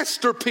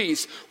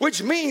masterpiece,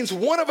 which means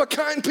one of a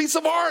kind piece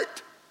of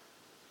art.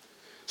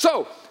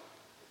 So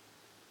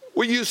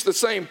we use the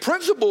same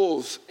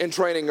principles in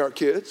training our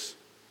kids,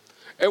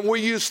 and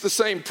we use the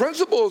same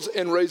principles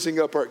in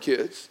raising up our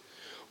kids,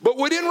 but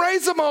we didn't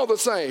raise them all the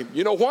same.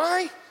 You know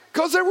why?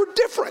 Because they were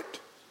different.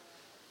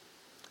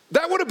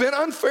 That would have been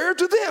unfair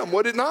to them,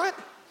 would it not?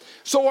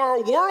 So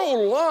our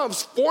world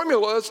loves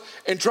formulas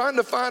and trying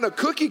to find a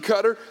cookie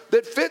cutter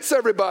that fits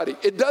everybody.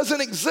 It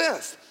doesn't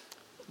exist.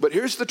 But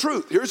here's the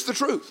truth. Here's the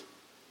truth.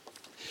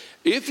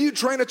 If you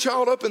train a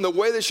child up in the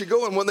way they should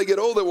go, and when they get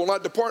old, they will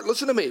not depart.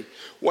 Listen to me.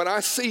 When I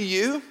see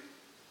you,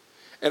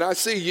 and I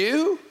see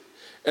you,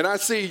 and I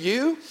see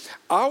you,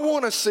 I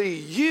want to see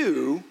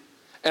you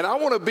And I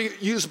want to be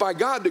used by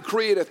God to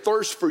create a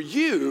thirst for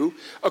you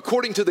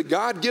according to the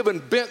God-given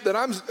bent that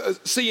I'm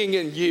seeing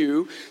in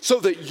you so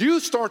that you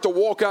start to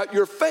walk out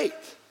your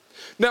faith.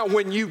 Now,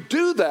 when you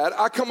do that,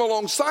 I come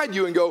alongside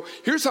you and go,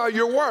 here's how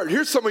you're wired.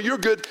 Here's some of your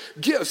good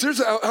gifts.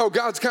 Here's how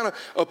God's kind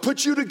of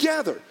put you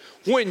together.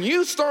 When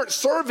you start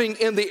serving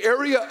in the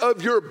area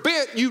of your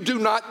bent, you do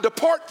not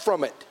depart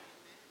from it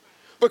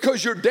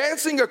because you're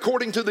dancing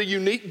according to the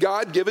unique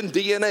God-given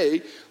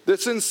DNA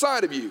that's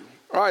inside of you.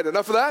 All right,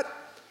 enough of that?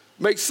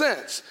 Makes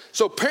sense.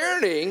 So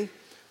parenting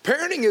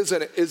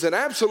is an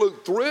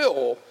absolute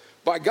thrill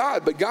by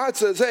God, but God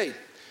says, hey,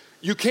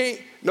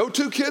 no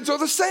two kids are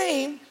the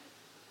same.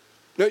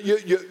 No,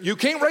 you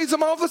can't raise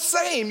them all the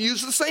same,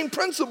 use the same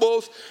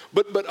principles,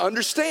 but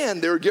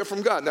understand they're a gift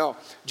from God. Now,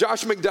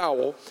 Josh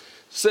McDowell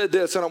said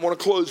this, and I want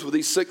to close with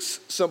these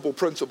 6 simple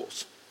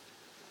principles.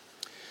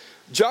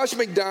 Josh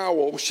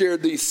McDowell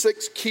shared these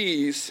 6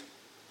 keys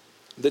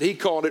that he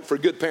called it for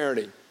good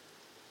parenting.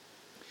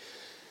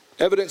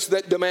 Evidence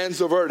that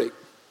demands a verdict.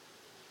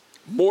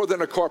 More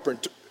than a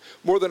carpenter.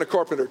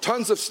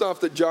 Tons of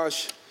stuff that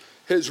Josh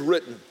has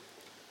written.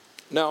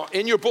 Now,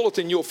 in your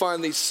bulletin, you'll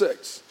find these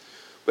 6.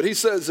 But he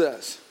says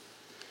this: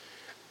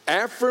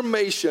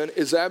 affirmation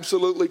is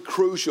absolutely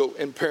crucial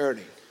in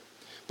parenting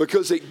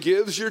because it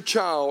gives your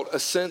child a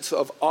sense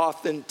of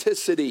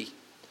authenticity.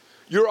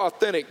 You're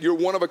authentic. You're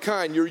one of a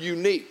kind. You're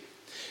unique.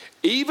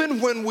 Even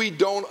when we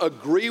don't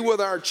agree with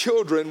our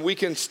children, we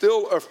can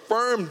still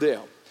affirm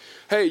them.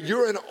 Hey,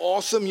 you're an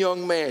awesome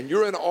young man.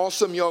 You're an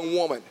awesome young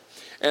woman.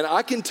 And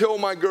I can tell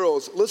my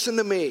girls, listen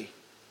to me.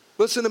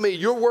 Listen to me.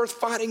 You're worth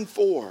fighting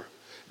for.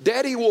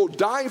 Daddy will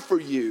die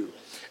for you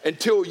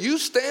until you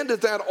stand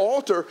at that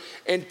altar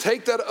and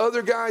take that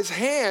other guy's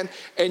hand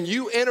and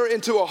you enter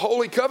into a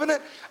holy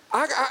covenant.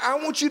 I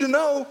want you to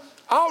know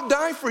I'll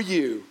die for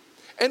you.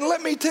 And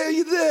let me tell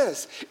you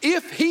this.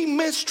 If he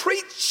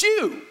mistreats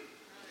you,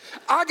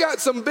 I got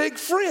some big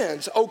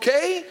friends,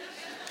 okay?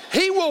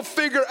 He will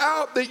figure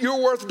out that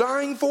you're worth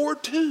dying for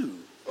too,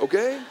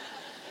 okay?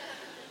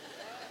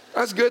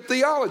 That's good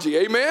theology,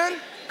 amen?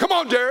 Come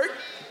on, Derek.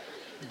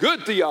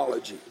 Good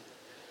theology.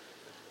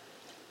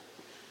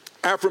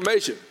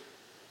 Affirmation.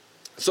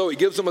 So it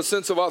gives them a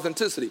sense of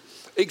authenticity.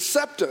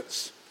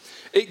 Acceptance.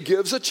 It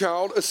gives a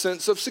child a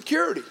sense of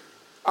security.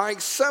 I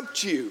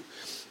accept you.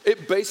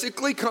 It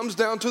basically comes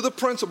down to the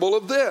principle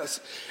of this.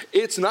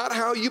 It's not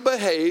how you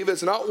behave.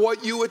 It's not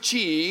what you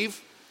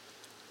achieve.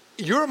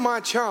 You're my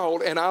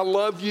child and I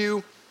love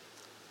you,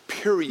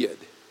 period.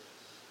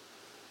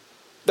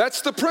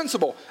 That's the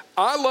principle.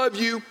 I love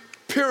you,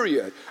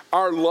 period.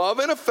 Our love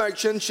and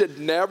affection should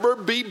never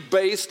be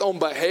based on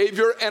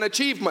behavior and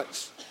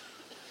achievements.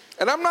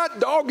 And I'm not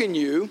dogging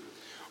you,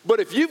 but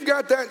if you've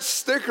got that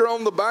sticker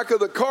on the back of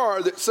the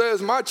car that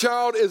says my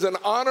child is an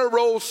honor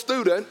roll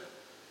student,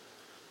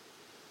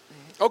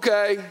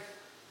 okay,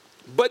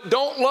 but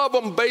don't love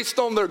them based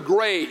on their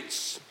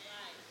grades.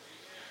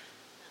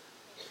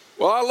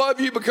 Well, I love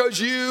you because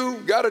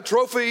you got a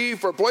trophy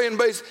for playing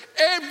bass.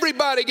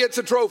 Everybody gets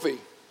a trophy.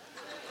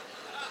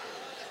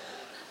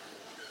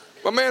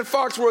 My man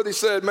Foxworthy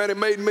said, man, it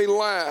made me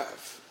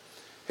laugh.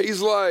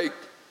 He's like,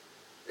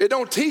 it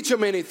don't teach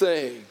them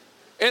anything.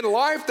 In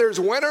life, there's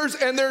winners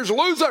and there's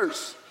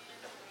losers.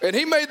 And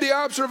he made the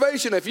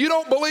observation, if you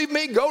don't believe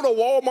me, go to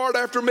Walmart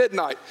after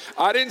midnight.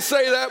 I didn't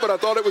say that, but I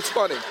thought it was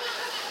funny.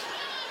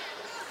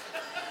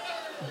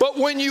 But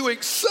when you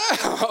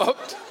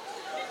accept...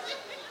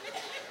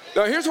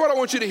 Now, here's what I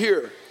want you to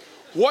hear.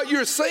 What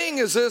you're saying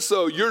is this,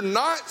 though. You're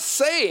not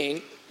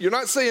saying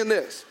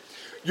this.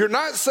 You're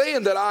not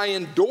saying that I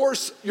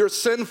endorse your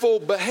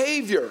sinful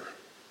behavior.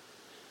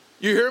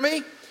 You hear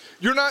me?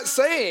 You're not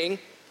saying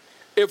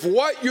if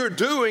what you're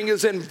doing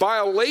is in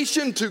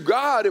violation to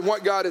God and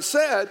what God has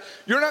said,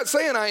 you're not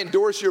saying I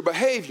endorse your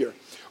behavior.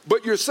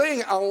 But you're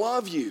saying I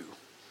love you.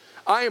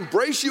 I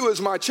embrace you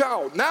as my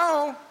child.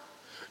 Now,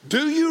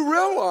 do you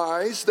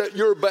realize that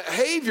your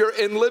behavior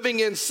in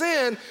living in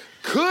sin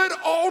could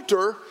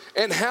alter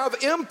and have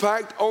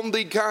impact on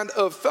the kind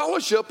of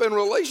fellowship and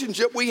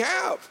relationship we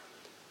have?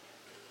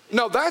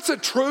 Now, that's a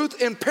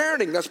truth in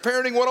parenting. That's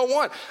parenting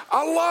 101.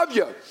 I love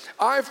you.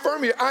 I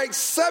affirm you. I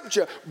accept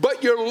you.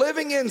 But you're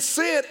living in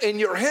sin and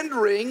you're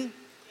hindering.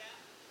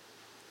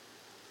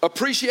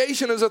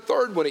 Appreciation is a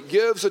third one. It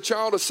gives a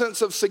child a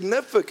sense of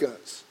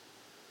significance.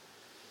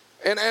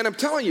 And I'm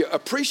telling you,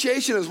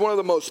 appreciation is one of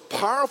the most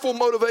powerful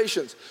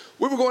motivations.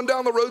 We were going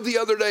down the road the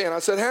other day and I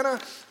said,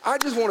 Hannah, I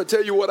just want to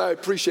tell you what I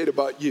appreciate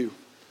about you,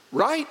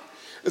 right?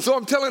 And so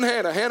I'm telling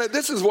Hannah,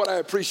 this is what I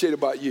appreciate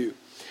about you.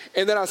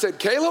 And then I said,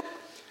 Caleb,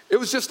 it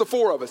was just the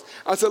 4 of us.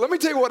 I said, let me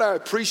tell you what I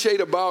appreciate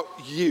about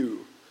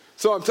you.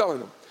 So I'm telling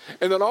them.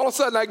 And then all of a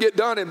sudden I get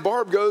done and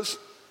Barb goes,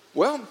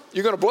 well,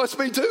 you're going to bless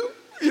me too?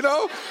 You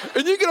know?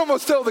 And you can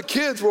almost tell the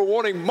kids were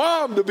wanting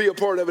mom to be a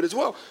part of it as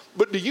well.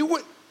 But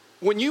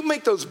when you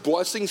make those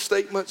blessing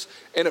statements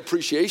and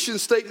appreciation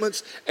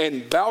statements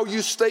and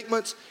value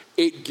statements,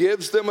 it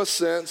gives them a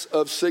sense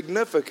of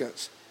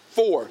significance.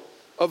 4,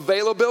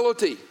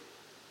 availability.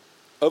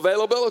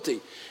 Availability.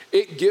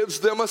 It gives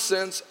them a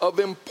sense of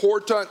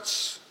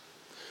importance.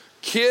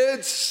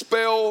 Kids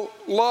spell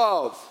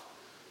love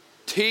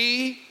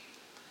T-I-M-E.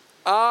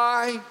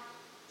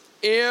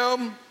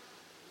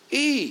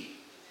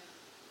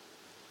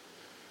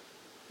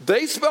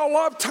 They spell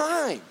love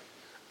time.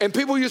 And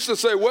people used to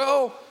say,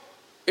 well,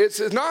 it's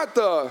not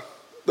the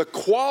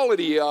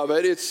quality of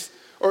it,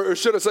 or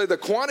should I say the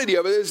quantity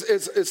of it,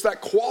 it's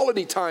that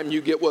quality time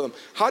you get with them.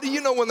 How do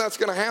you know when that's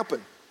going to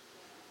happen?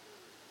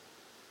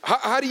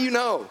 How do you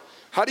know?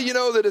 How do you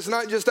know that it's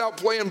not just out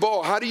playing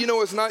ball? How do you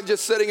know it's not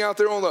just sitting out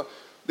there on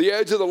the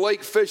edge of the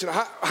lake fishing?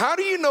 How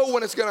do you know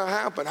when it's going to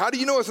happen? How do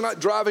you know it's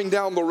not driving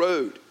down the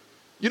road?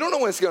 You don't know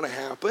when it's going to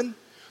happen.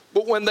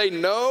 But when they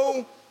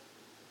know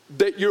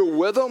that you're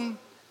with them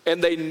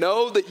and they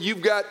know that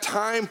you've got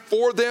time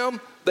for them,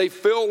 they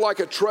feel like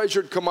a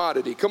treasured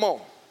commodity. Come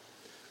on.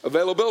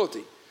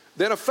 Availability.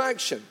 Then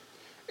affection.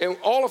 And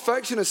all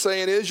affection is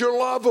saying is you're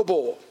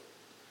lovable.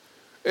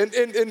 And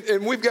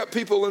we've got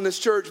people in this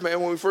church,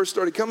 man, when we first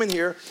started coming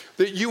here,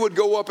 that you would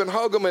go up and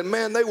hug them, and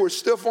man, they were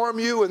stiff-arm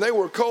you, and they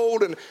were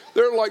cold, and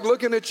they're like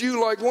looking at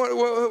you like,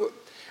 what?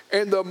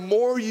 And the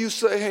more you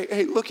say,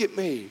 hey, look at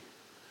me.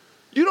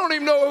 You don't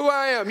even know who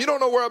I am. You don't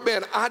know where I've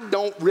been. I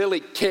don't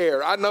really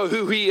care. I know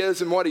who he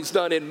is and what he's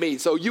done in me,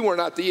 so you are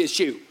not the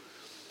issue.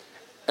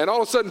 And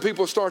all of a sudden,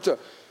 people start to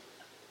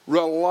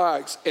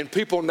relax, and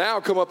people now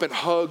come up and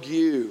hug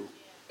you.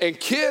 And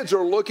kids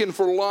are looking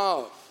for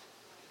love.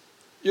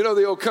 You know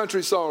the old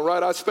country song,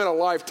 right? I spent a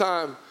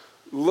lifetime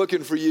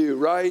looking for you,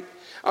 right?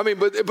 I mean,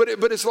 but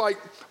it's like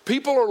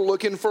people are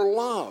looking for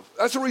love.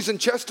 That's the reason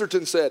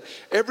Chesterton said,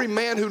 every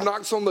man who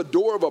knocks on the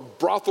door of a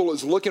brothel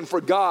is looking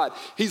for God.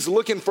 He's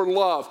looking for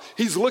love.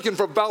 He's looking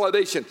for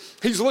validation.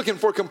 He's looking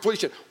for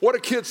completion. What are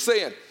kids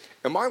saying?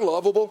 Am I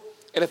lovable?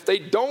 And if they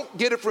don't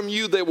get it from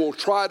you, they will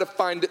try to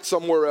find it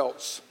somewhere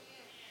else.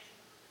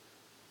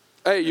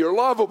 Hey, you're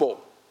lovable.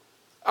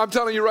 I'm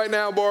telling you right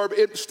now, Barb,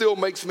 it still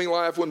makes me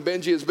laugh when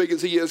Benji, as big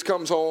as he is,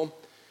 comes home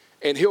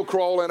and he'll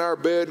crawl in our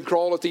bed and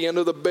crawl at the end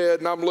of the bed,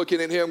 and I'm looking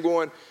at him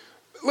going,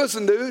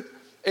 listen, dude.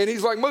 And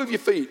he's like, move your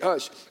feet,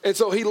 hush. And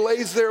so he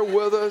lays there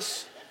with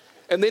us,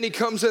 and then he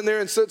comes in there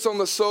and sits on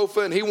the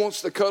sofa, and he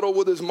wants to cuddle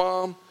with his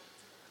mom.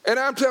 And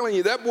I'm telling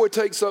you, that boy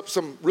takes up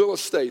some real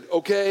estate,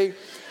 okay?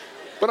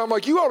 But I'm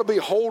like, you ought to be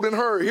holding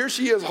her. Here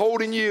she is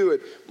holding you.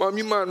 And, Mom,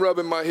 you mind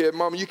rubbing my head?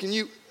 Mom,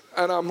 you.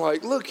 And I'm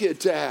like, look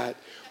at that.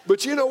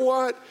 But you know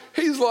what?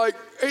 He's like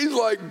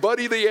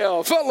Buddy the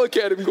Elf. I look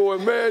at him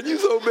going, man, you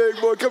so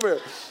big, boy, come here.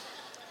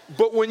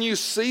 But when you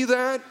see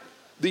that,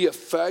 the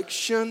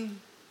affection,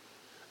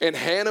 and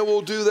Hannah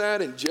will do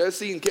that, and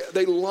Jesse, and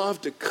they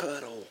love to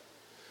cuddle.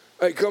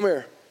 Hey, come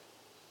here.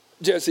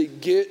 Jesse,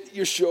 get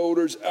your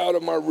shoulders out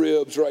of my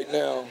ribs right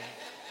now.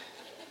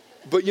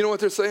 But you know what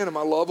they're saying? Am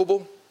I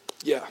lovable?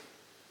 Yeah.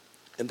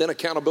 And then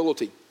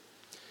accountability.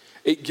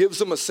 It gives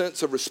them a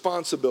sense of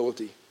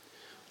responsibility.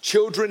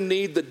 Children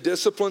need the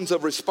disciplines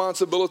of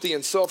responsibility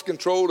and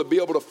self-control to be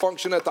able to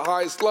function at the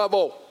highest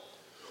level.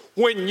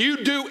 When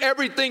you do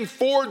everything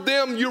for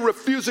them, you're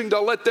refusing to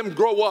let them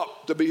grow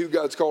up to be who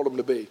God's called them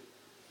to be.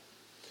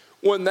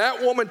 When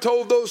that woman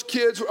told those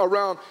kids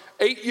around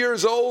 8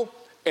 years old,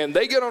 and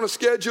they get on a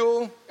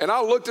schedule, and I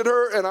looked at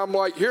her, and I'm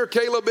like, here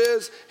Caleb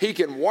is. He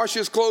can wash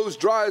his clothes,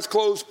 dry his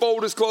clothes,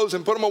 fold his clothes,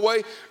 and put them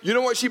away. You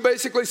know what she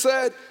basically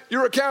said?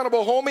 You're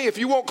accountable, homie. If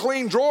you want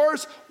clean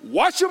drawers,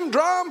 wash them,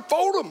 dry them,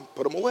 fold them,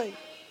 put them away.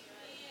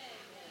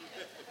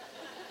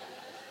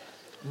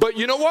 But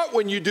you know what?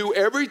 When you do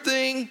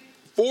everything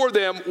for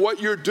them,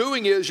 what you're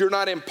doing is you're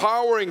not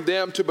empowering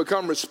them to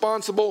become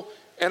responsible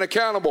and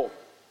accountable.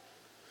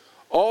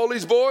 All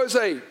these boys,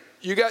 hey,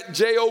 you got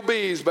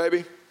JOBs,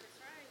 baby.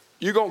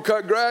 You're going to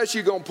cut grass,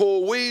 you're going to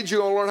pull weeds,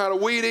 you're going to learn how to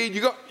weed eat.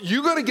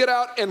 You're going to get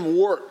out and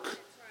work,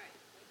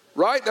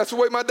 right? That's the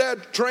way my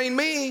dad trained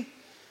me.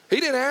 He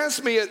didn't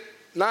ask me at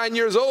 9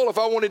 years old if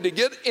I wanted to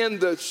get in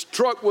the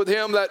truck with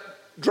him, that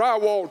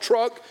drywall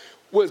truck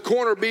with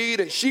corner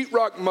bead and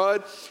sheetrock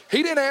mud.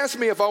 He didn't ask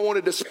me if I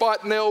wanted to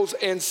spot nails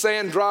and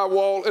sand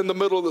drywall in the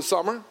middle of the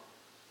summer.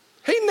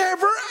 He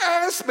never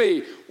asked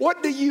me,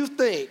 what do you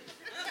think?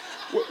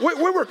 We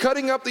were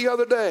cutting up the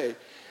other day.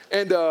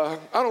 And I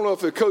don't know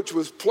if the coach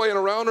was playing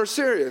around or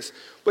serious,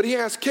 but he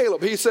asked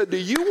Caleb, he said, do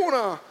you want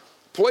to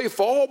play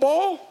fall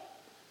ball?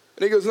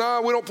 And he goes, nah,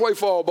 we don't play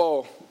fall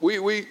ball.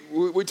 We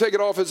take it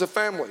off as a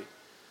family.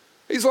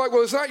 He's like,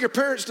 well, it's not your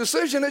parents'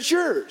 decision, it's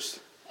yours.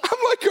 I'm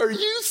like, are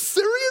you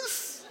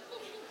serious?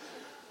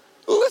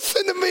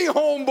 Listen to me,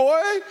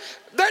 homeboy.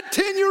 That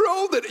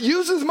 10-year-old that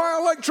uses my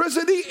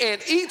electricity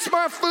and eats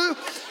my food,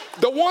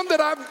 the one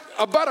that I've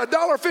about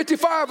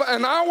 $1.55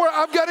 an hour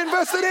I've got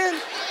invested in,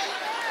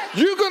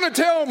 you're going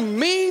to tell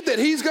me that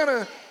he's going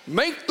to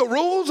make the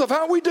rules of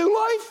how we do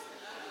life?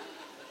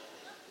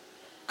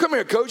 Come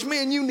here, coach.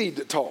 Me and you need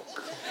to talk.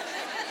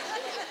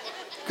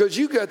 Because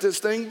you got this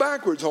thing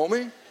backwards,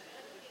 homie.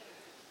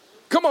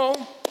 Come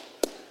on.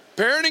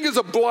 Parenting is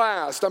a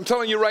blast. I'm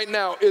telling you right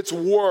now, it's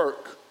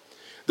work.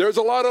 There's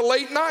a lot of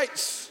late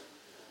nights.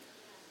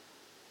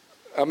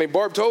 I mean,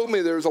 Barb told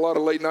me there's a lot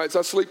of late nights.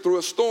 I sleep through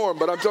a storm,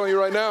 but I'm telling you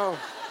right now,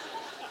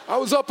 I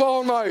was up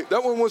all night.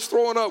 That one was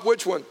throwing up.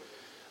 Which one?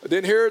 I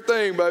didn't hear a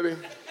thing, baby.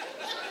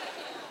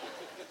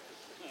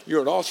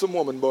 You're an awesome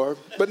woman, Barb.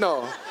 But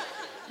no,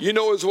 you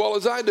know as well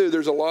as I do,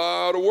 there's a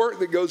lot of work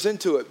that goes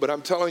into it. But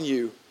I'm telling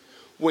you,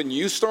 when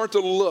you start to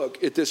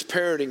look at this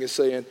parenting and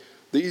saying,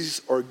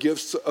 these are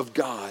gifts of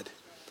God,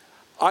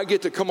 I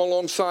get to come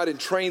alongside and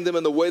train them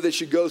in the way they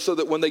should go so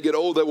that when they get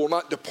old, they will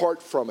not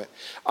depart from it.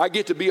 I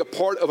get to be a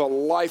part of a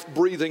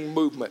life-breathing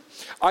movement.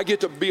 I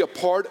get to be a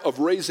part of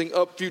raising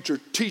up future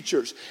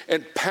teachers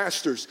and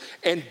pastors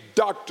and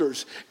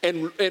doctors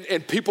and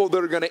people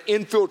that are going to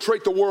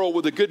infiltrate the world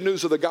with the good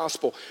news of the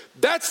gospel.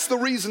 That's the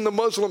reason the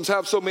Muslims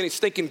have so many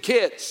stinking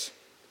kids,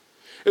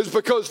 is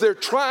because they're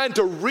trying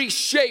to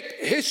reshape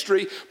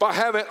history by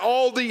having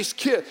all these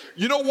kids.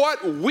 You know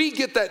what? We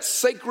get that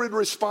sacred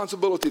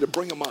responsibility to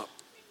bring them up.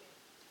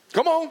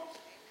 Come on.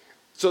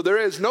 So there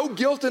is no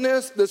guilt in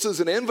this. This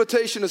is an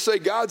invitation to say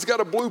God's got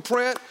a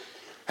blueprint.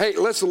 Hey,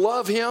 let's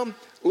love him.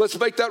 Let's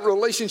make that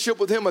relationship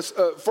with him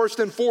first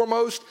and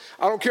foremost.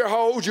 I don't care how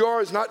old you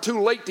are. It's not too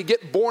late to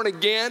get born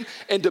again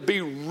and to be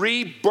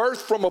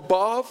rebirthed from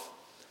above.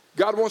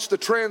 God wants to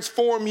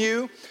transform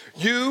you.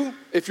 You,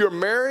 if you're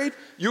married,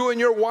 you and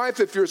your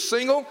wife, if you're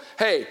single,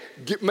 hey,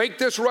 make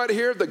this right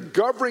here the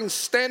governing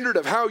standard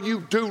of how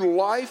you do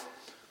life.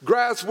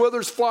 Grass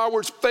withers,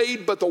 flowers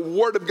fade, but the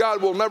word of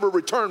God will never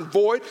return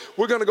void.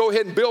 We're going to go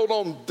ahead and build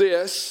on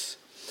this,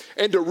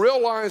 and to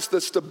realize the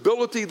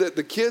stability that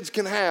the kids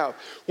can have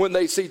when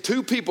they see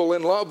two people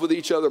in love with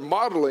each other,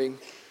 modeling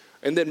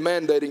and then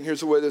mandating,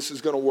 here's the way this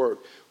is going to work.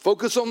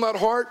 Focus on that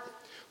heart.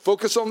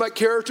 Focus on that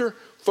character.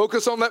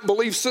 Focus on that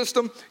belief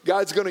system.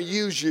 God's going to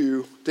use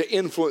you to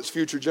influence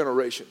future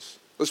generations.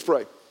 Let's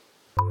pray.